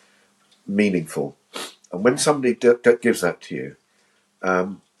humanity meaningful. And when somebody gives that to you,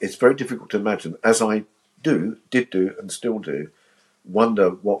 it's very difficult to imagine, as I did do and still do, wonder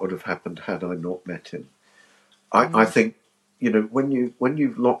what would have happened had I not met him. I think, when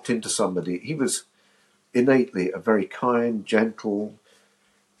you've locked into somebody, he was innately a very kind, gentle,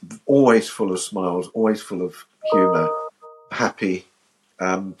 always full of smiles, always full of humour, happy.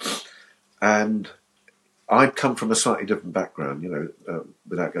 And I'd come from a slightly different background,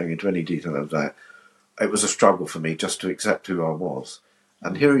 without going into any detail of that. It was a struggle for me just to accept who I was.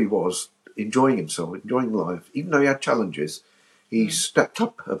 And here he was, enjoying himself, enjoying life. Even though he had challenges, he stepped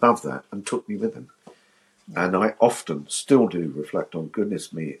up above that and took me with him. And I often, still do, reflect on,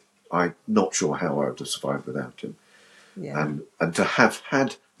 goodness me, I'm not sure how I would have survived without him. Yeah. And to have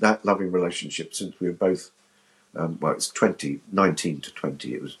had that loving relationship since we were both, it's 19 to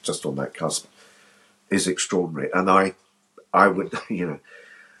 20, it was just on that cusp, is extraordinary. And I would,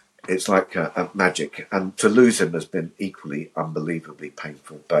 it's like a magic. And to lose him has been equally unbelievably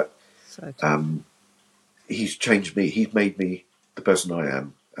painful. But So he's changed me. He's made me the person I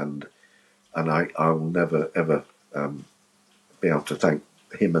am. And I will never, ever be able to thank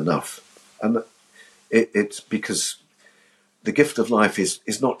him enough. And it's because the gift of life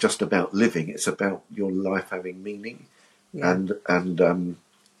is not just about living; it's about your life having meaning, yeah. and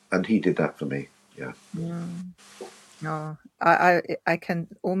he did that for me. Yeah. Oh, I can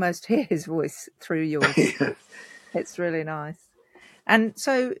almost hear his voice through yours. Yeah. It's really nice. And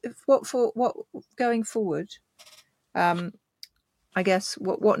so, what going forward? I guess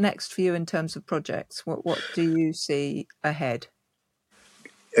what next for you in terms of projects? What do you see ahead?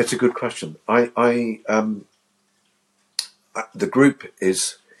 It's a good question. The group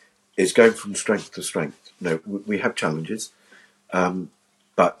is going from strength to strength. We have challenges,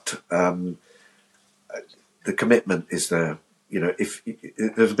 but the commitment is there. If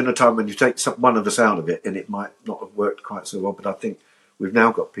there's been a time when you take one of us out of it, and it might not have worked quite so well, but I think we've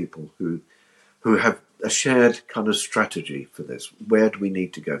now got people who have a shared kind of strategy for this. Where do we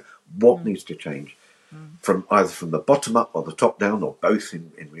need to go? What needs to change? From either from the bottom up or the top down, or both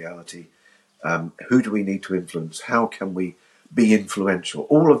in reality. Who do we need to influence? How can we be influential?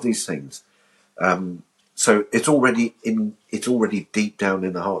 All of these things. So it's already deep down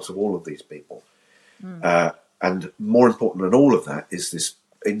in the hearts of all of these people. And more important than all of that is this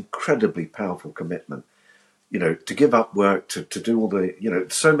incredibly powerful commitment, to give up work, to do all the,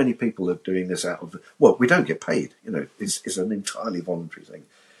 so many people are doing this out of, we don't get paid, it's an entirely voluntary thing.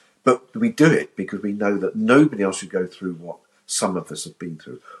 But we do it because we know that nobody else should go through what some of us have been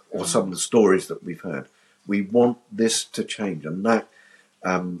through, or some of the stories that we've heard. We want this to change, and that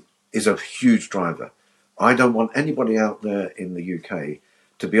is a huge driver. I don't want anybody out there in the UK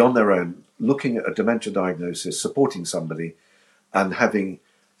to be on their own, looking at a dementia diagnosis, supporting somebody, and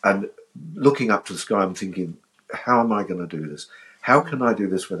looking up to the sky and thinking, how am I going to do this? How can I do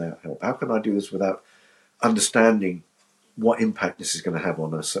this without help? How can I do this without understanding what impact this is going to have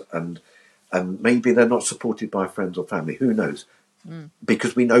on us? And maybe they're not supported by friends or family. Who knows?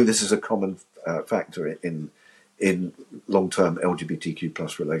 Because we know this is a common factor in long-term LGBTQ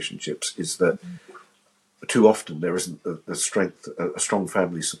plus relationships, is that too often there isn't a strong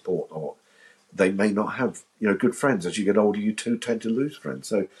family support, or they may not have good friends. As you get older, you too tend to lose friends.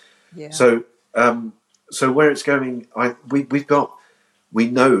 So where it's going, we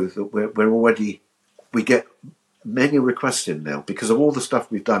know that we get many requests in now because of all the stuff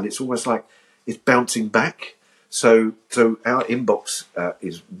we've done. It's almost like it's bouncing back. So our inbox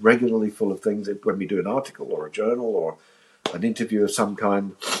is regularly full of things when we do an article or a journal or an interview of some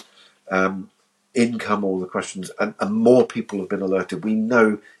kind. In come all the questions, and more people have been alerted. We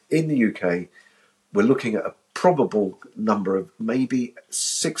know in the UK we're looking at a probable number of maybe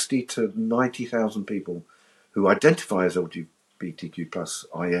 60 to 90,000 people who identify as LGBTQ plus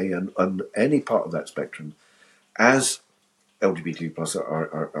IA and any part of that spectrum as LGBTQ plus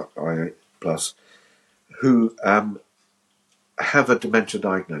or IA plus, who have a dementia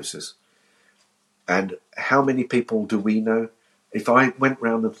diagnosis. And how many people do we know? If I went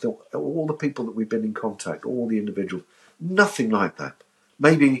round and thought, all the people that we've been in contact, all the individuals, nothing like that.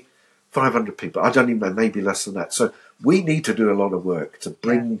 Maybe 500 people. I don't even know, maybe less than that. So we need to do a lot of work to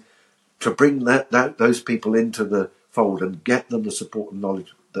bring those people into the fold and get them the support and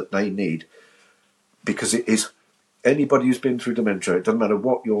knowledge that they need. Because it is anybody who's been through dementia, it doesn't matter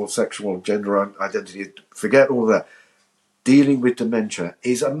what your sexual or gender identity is, forget all that. Dealing with dementia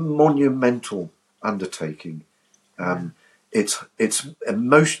is a monumental undertaking. It's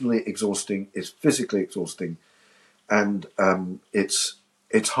emotionally exhausting, it's physically exhausting, and it's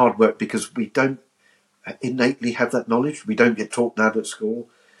hard work because we don't innately have that knowledge. We don't get taught that at school.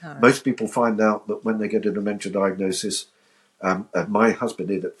 No. Most people find out that when they get a dementia diagnosis, my husband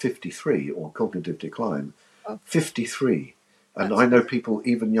did at 53, or cognitive decline, 53. And I know people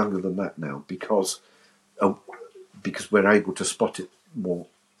even younger than that now because we're able to spot it more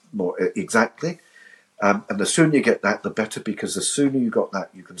exactly. And the sooner you get that, the better, because the sooner you got that,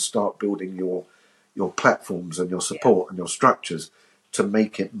 you can start building your platforms and your support and your structures to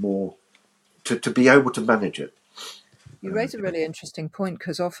make it more, to be able to manage it. You raise a really interesting point,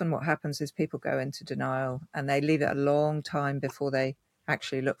 because often what happens is people go into denial and they leave it a long time before they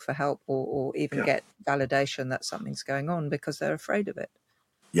actually look for help or even get validation that something's going on because they're afraid of it.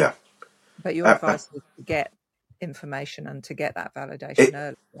 Yeah. But your advice is to get information and to get that validation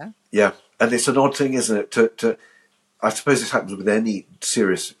early. Yeah. And it's an odd thing, isn't it? I suppose this happens with any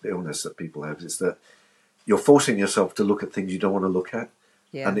serious illness that people have, is that you're forcing yourself to look at things you don't want to look at.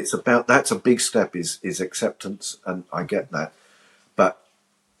 Yeah. And that's a big step, is acceptance, and I get that. But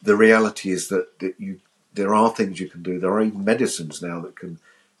the reality is that there are things you can do. There are even medicines now that can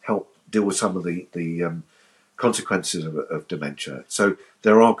help deal with some of the consequences of dementia. So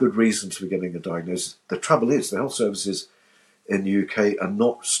there are good reasons for getting a diagnosis. The trouble is the health services in the UK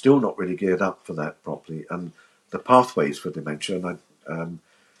are still not really geared up for that properly, and the pathways for dementia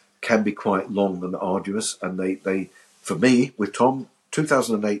can be quite long and arduous. And they for me, with Tom,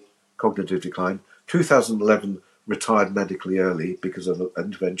 2008 cognitive decline, 2011 retired medically early because of an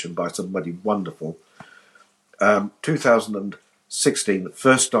intervention by somebody wonderful. 2016,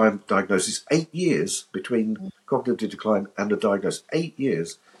 first diagnosis, 8 years between cognitive decline and a diagnosis, 8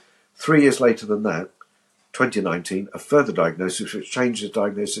 years. 3 years later than that, 2019, a further diagnosis which changed his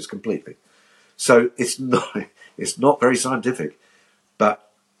diagnosis completely. So it's not very scientific, but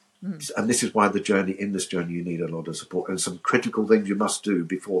and this is why in this journey you need a lot of support and some critical things you must do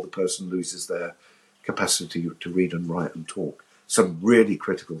before the person loses their capacity to read and write and talk. Some really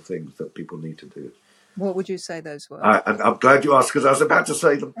critical things that people need to do. What would you say those were? And I'm glad you asked, because I was about to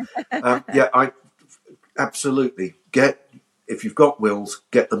say them. I absolutely if you've got wills,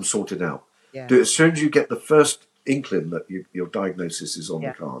 get them sorted out. Yeah. Do it as soon as you get the first inkling that your diagnosis is on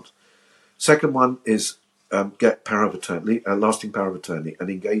the card. Second one is get power of attorney, lasting power of attorney, and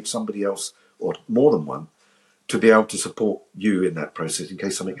engage somebody else or more than one to be able to support you in that process in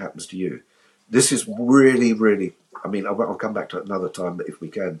case something happens to you. This is really, really, I mean, I'll come back to it another time if we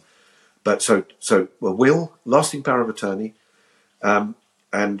can. But so a will, lasting power of attorney,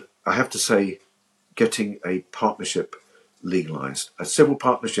 and I have to say, getting a partnership legalised. A civil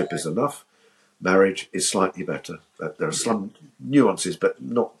partnership is enough. Marriage is slightly better. There are some nuances, but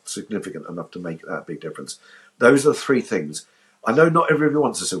not significant enough to make that big difference. Those are the three things. I know not everybody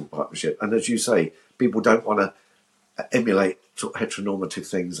wants a civil partnership, and as you say, people don't want to emulate sort of heteronormative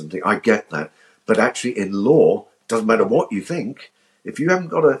things and things. I get that, but actually, in law, doesn't matter what you think. If you haven't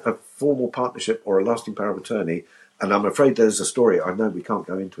got a formal partnership or a lasting power of attorney, and I'm afraid there's a story, I know we can't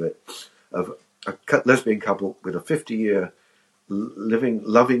go into it, of a lesbian couple with a 50-year living,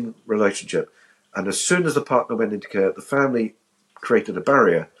 loving relationship. And as soon as the partner went into care, the family created a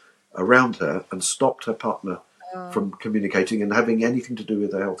barrier around her and stopped her partner from communicating and having anything to do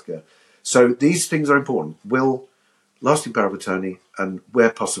with their healthcare. So these things are important. Will, lasting power of attorney, and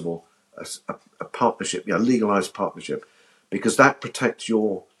where possible, a partnership, legalised partnership, because that protects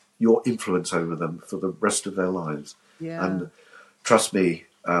your influence over them for the rest of their lives. Yeah. And trust me,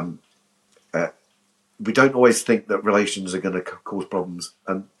 we don't always think that relations are going to cause problems,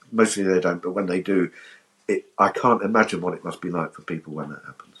 and mostly they don't, but when they do, I can't imagine what it must be like for people when that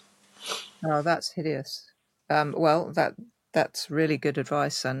happens. Oh, that's hideous. Well, that's really good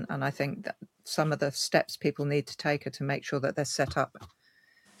advice, and I think that some of the steps people need to take are to make sure that they're set up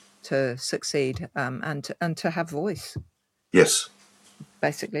to succeed, and to have voice. Yes.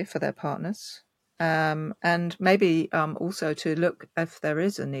 Basically for their partners. And maybe also to look if there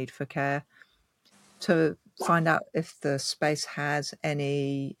is a need for care, to find out if the space has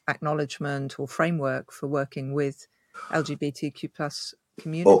any acknowledgement or framework for working with LGBTQ plus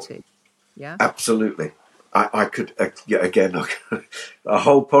community. Yeah, absolutely. I could again a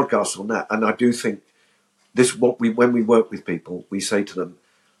whole podcast on that, and I do think this when we work with people, we say to them,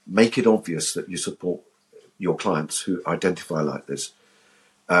 make it obvious that you support your clients who identify like this.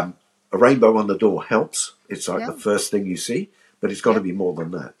 A rainbow on the door helps. It's like the first thing you see, but it's got to be more than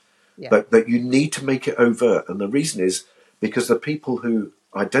that. Yeah. But you need to make it overt, and the reason is because the people who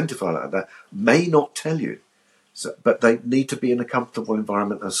identify like that may not tell you, but they need to be in a comfortable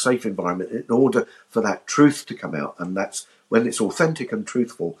environment, a safe environment, in order for that truth to come out. And that's when it's authentic and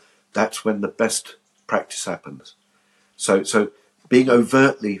truthful. That's when the best practice happens. So being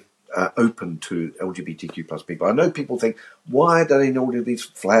overtly open to LGBTQ plus people. I know people think, why do they need all of these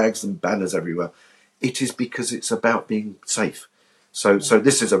flags and banners everywhere? It is because it's about being safe. So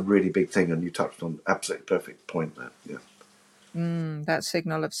this is a really big thing, and you touched on absolutely perfect point there. Yeah. That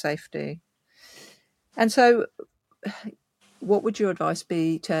signal of safety. And so what would your advice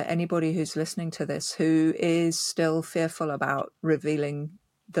be to anybody who's listening to this who is still fearful about revealing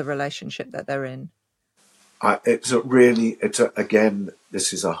the relationship that they're in? Again,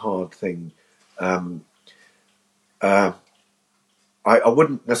 this is a hard thing. I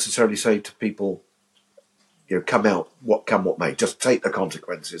wouldn't necessarily say to people, come out, what may. Just take the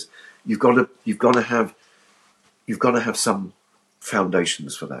consequences. You've got to have some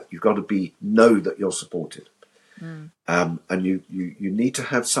foundations for that. You've got to know that you're supported, and you need to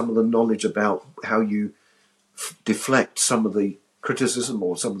have some of the knowledge about how you deflect some of the criticism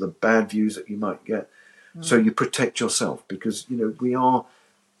or some of the bad views that you might get. So you protect yourself, because we are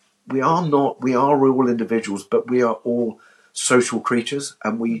all individuals, but we are all social creatures,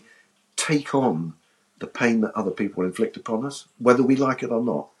 and we take on the pain that other people inflict upon us, whether we like it or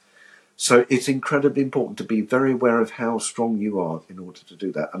not. So it's incredibly important to be very aware of how strong you are in order to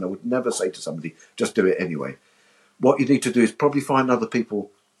do that. And I would never say to somebody, just do it anyway. What you need to do is probably find other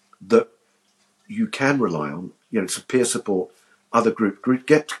people that you can rely on, some peer support, other group,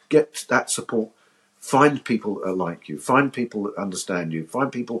 get that support. Find people that are like you. Find people that understand you.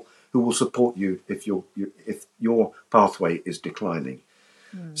 Find people who will support you if your pathway is declining.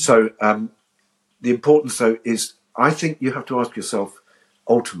 So the importance, though, is I think you have to ask yourself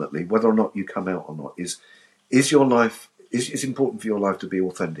ultimately whether or not you come out or not. Is your life is important for your life to be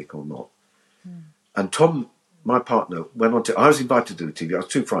authentic or not? And Tom, my partner, went on to. I was invited to the TV. I was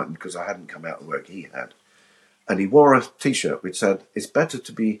too frightened because I hadn't come out of work. He had, and he wore a T-shirt which said, "It's better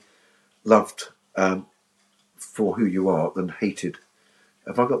to be loved for who you are than hated."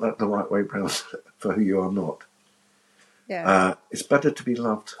 Have I got that the right way around? For who you are not. Yeah. It's better to be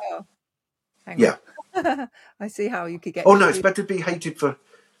loved. Oh, hang Yeah. on. I see how you could get. Oh no, it's better to be hated for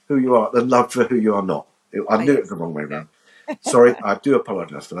who you are than loved for who you are not. I knew it the wrong way around. Sorry, I do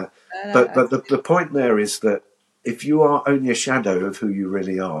apologise for that. But the point there is that if you are only a shadow of who you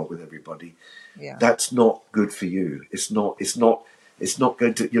really are with everybody, that's not good for you. It's not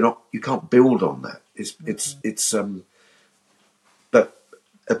going to. You can't build on that. But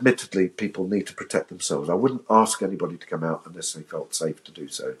admittedly, people need to protect themselves. I wouldn't ask anybody to come out unless they felt safe to do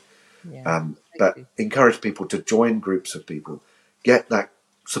so. But encourage people to join groups of people, get that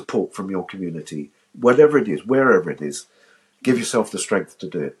support from your community, whatever it is, wherever it is. Give yourself the strength to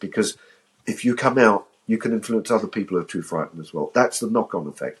do it, because if you come out, you can influence other people who are too frightened as well. That's the knock-on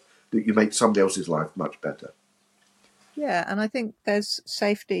effect, that you make somebody else's life much better. Yeah, and I think there's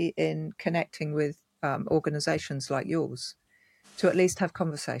safety in connecting with organisations like yours to at least have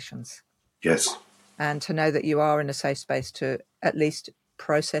conversations. Yes. And to know that you are in a safe space to at least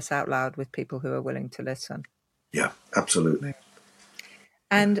process out loud with people who are willing to listen. Yeah, absolutely.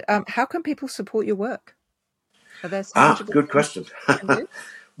 And how can people support your work? Are there tangible good question.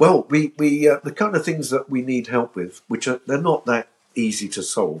 Well, we the kind of things that we need help with, they're not that easy to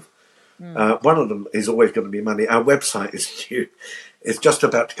solve. One of them is always going to be money. Our website is new; it's just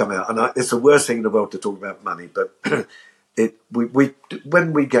about to come out, and it's the worst thing in the world to talk about money. But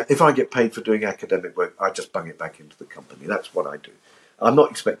if I get paid for doing academic work, I just bung it back into the company. That's what I do. I'm not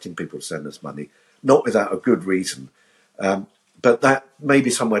expecting people to send us money, not without a good reason. But that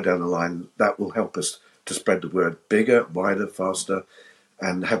maybe somewhere down the line that will help us to spread the word bigger, wider, faster,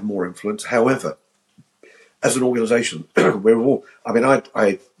 and have more influence. However, as an organisation, we're all. I mean,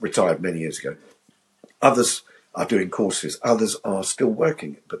 I retired many years ago. Others are doing courses. Others are still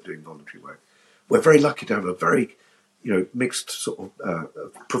working but doing voluntary work. We're very lucky to have a very, mixed sort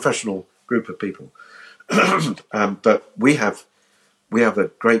of professional group of people. But we have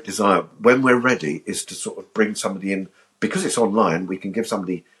a great desire, when we're ready, is to sort of bring somebody in. Because it's online, we can give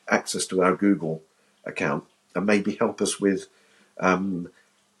somebody access to our Google account and maybe help us with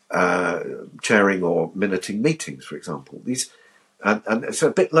chairing or minuting meetings, for example. And it's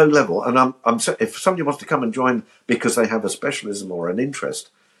a bit low level. And if somebody wants to come and join because they have a specialism or an interest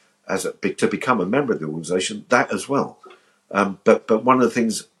to become a member of the organisation, that as well. But one of the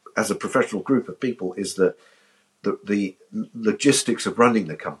things as a professional group of people is that the logistics of running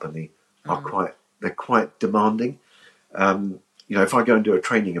the company are quite demanding. If I go and do a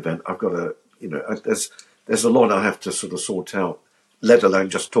training event, I've got to, there's a lot I have to sort of sort out, let alone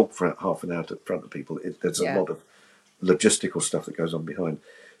just talk for half an hour in front of people. There's a lot of logistical stuff that goes on behind.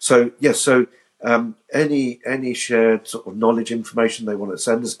 So, yes, any shared sort of knowledge, information they want to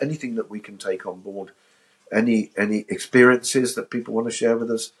send us, anything that we can take on board, any experiences that people want to share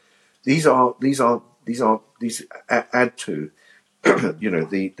with us, these add to,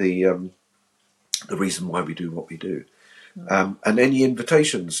 the reason why we do what we do. And any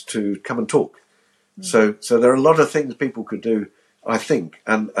invitations to come and talk. So there are a lot of things people could do, I think,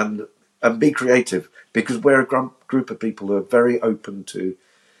 and be creative, because we're a group of people who are very open to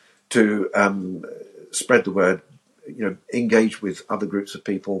spread the word, engage with other groups of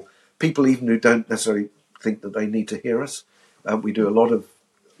people even who don't necessarily think that they need to hear us. We do a lot of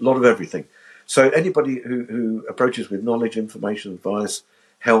everything. So anybody who approaches with knowledge, information, advice,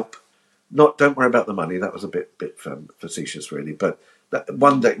 help. Don't worry about the money. That was a bit facetious, really. But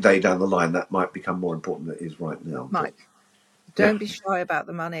one day down the line, that might become more important than it is right now. Mike, don't be shy about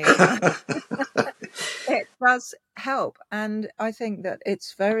the money. It does help, and I think that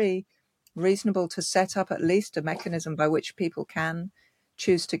it's very reasonable to set up at least a mechanism by which people can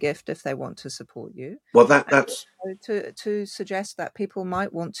choose to gift if they want to support you. Well, that's to suggest that people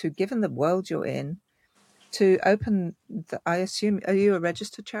might want to, given the world you're in, to open. I assume, are you a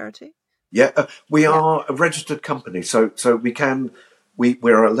registered charity? Yeah, we are a registered company, so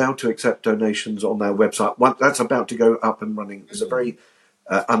we're allowed to accept donations on our website. That's about to go up and running. It's a very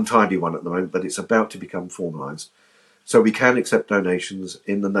untidy one at the moment, but it's about to become formalised. So we can accept donations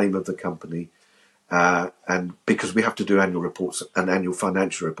in the name of the company, and because we have to do annual reports and annual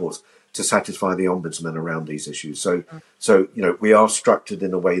financial reports to satisfy the ombudsman around these issues. So we are structured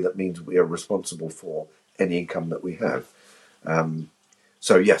in a way that means we are responsible for any income that we have.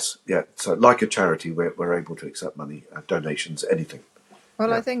 So yes, yeah. So like a charity, we're able to accept money, donations, anything.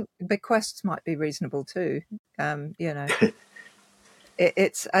 Well, I think bequests might be reasonable too.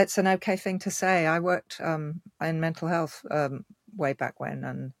 It's an okay thing to say. I worked in mental health way back when,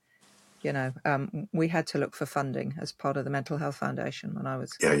 and we had to look for funding as part of the Mental Health Foundation when I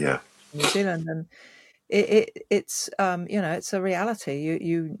was in New Zealand, and it's it's a reality.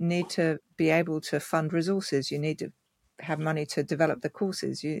 You need to be able to fund resources. You need to have money to develop the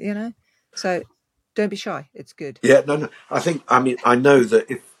courses. So don't be shy. It's good. Yeah, no. I know that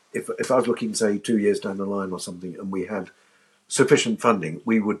if I was looking, say, 2 years down the line or something, and we had sufficient funding,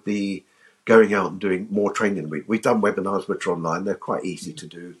 we would be going out and doing more training. We've done webinars which are online. They're quite easy to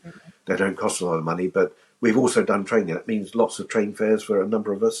do. They don't cost a lot of money, but we've also done training. That means lots of train fares for a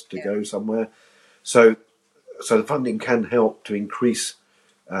number of us to go somewhere. So the funding can help to increase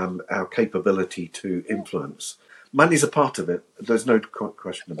our capability to influence. Money's a part of it. There's no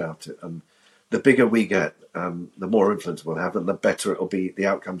question about it. And the bigger we get, the more influence we'll have, and the better it'll be. The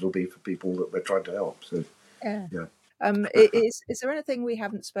outcomes will be for people that we're trying to help. So, yeah. Is there anything we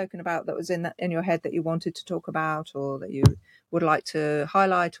haven't spoken about that was in your head that you wanted to talk about, or that you would like to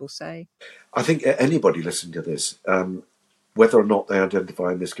highlight or say? I think anybody listening to this, whether or not they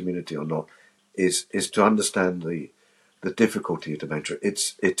identify in this community or not, is to understand the difficulty of dementia.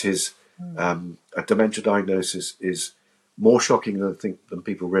 It is a dementia diagnosis is more shocking than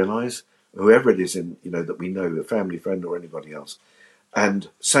people realise. Whoever it is that we know, a family friend or anybody else, and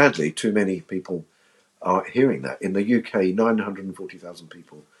sadly, too many people are hearing that. In the UK, 940,000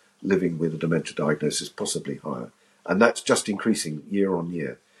 people living with a dementia diagnosis, possibly higher, and that's just increasing year on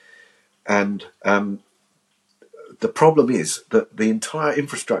year. And the problem is that the entire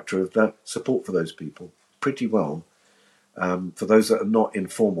infrastructure of that support for those people, pretty well, for those that are not in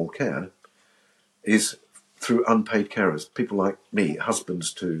formal care, is through unpaid carers. People like me,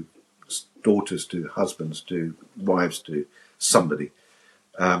 husbands to daughters to husbands to wives to somebody.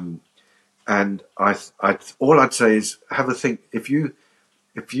 And all I'd say is have a think. If you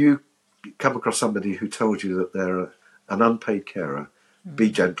come across somebody who tells you that they're an unpaid carer,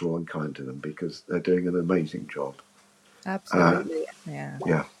 be gentle and kind to them, because they're doing an amazing job. Absolutely. Yeah,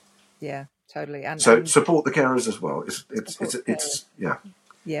 totally. And support the carers as well. It's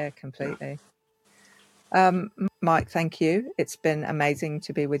yeah, completely. Mike, thank you. It's been amazing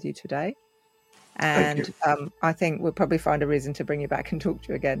to be with you today. And I think we'll probably find a reason to bring you back and talk to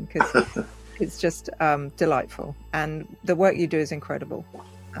you again, because it's just delightful. And the work you do is incredible.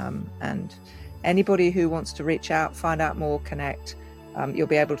 And anybody who wants to reach out, find out more, connect, you'll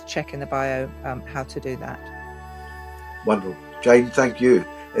be able to check in the bio how to do that. Wonderful. Jane, thank you.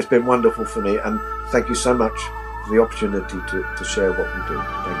 It's been wonderful for me. And thank you so much for the opportunity to share what we do.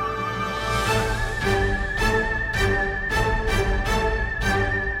 Thank you.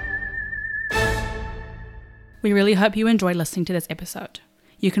 We really hope you enjoyed listening to this episode.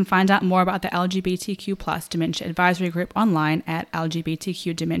 You can find out more about the LGBTQ+ Dementia Advisory Group online at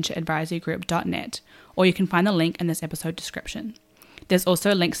lgbtqdementiaadvisorygroup.net, or you can find the link in this episode description. There's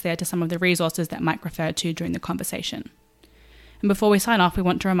also links there to some of the resources that Mike referred to during the conversation. And before we sign off, we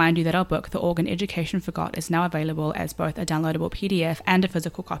want to remind you that our book, The Organ Education Forgot, is now available as both a downloadable PDF and a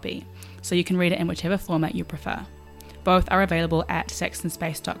physical copy, so you can read it in whichever format you prefer. Both are available at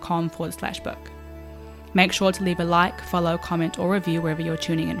sexandspace.com/book. Make sure to leave a like, follow, comment, or review wherever you're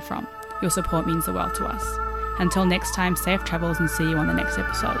tuning in from. Your support means the world to us. Until next time, safe travels and see you on the next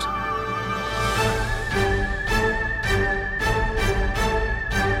episode.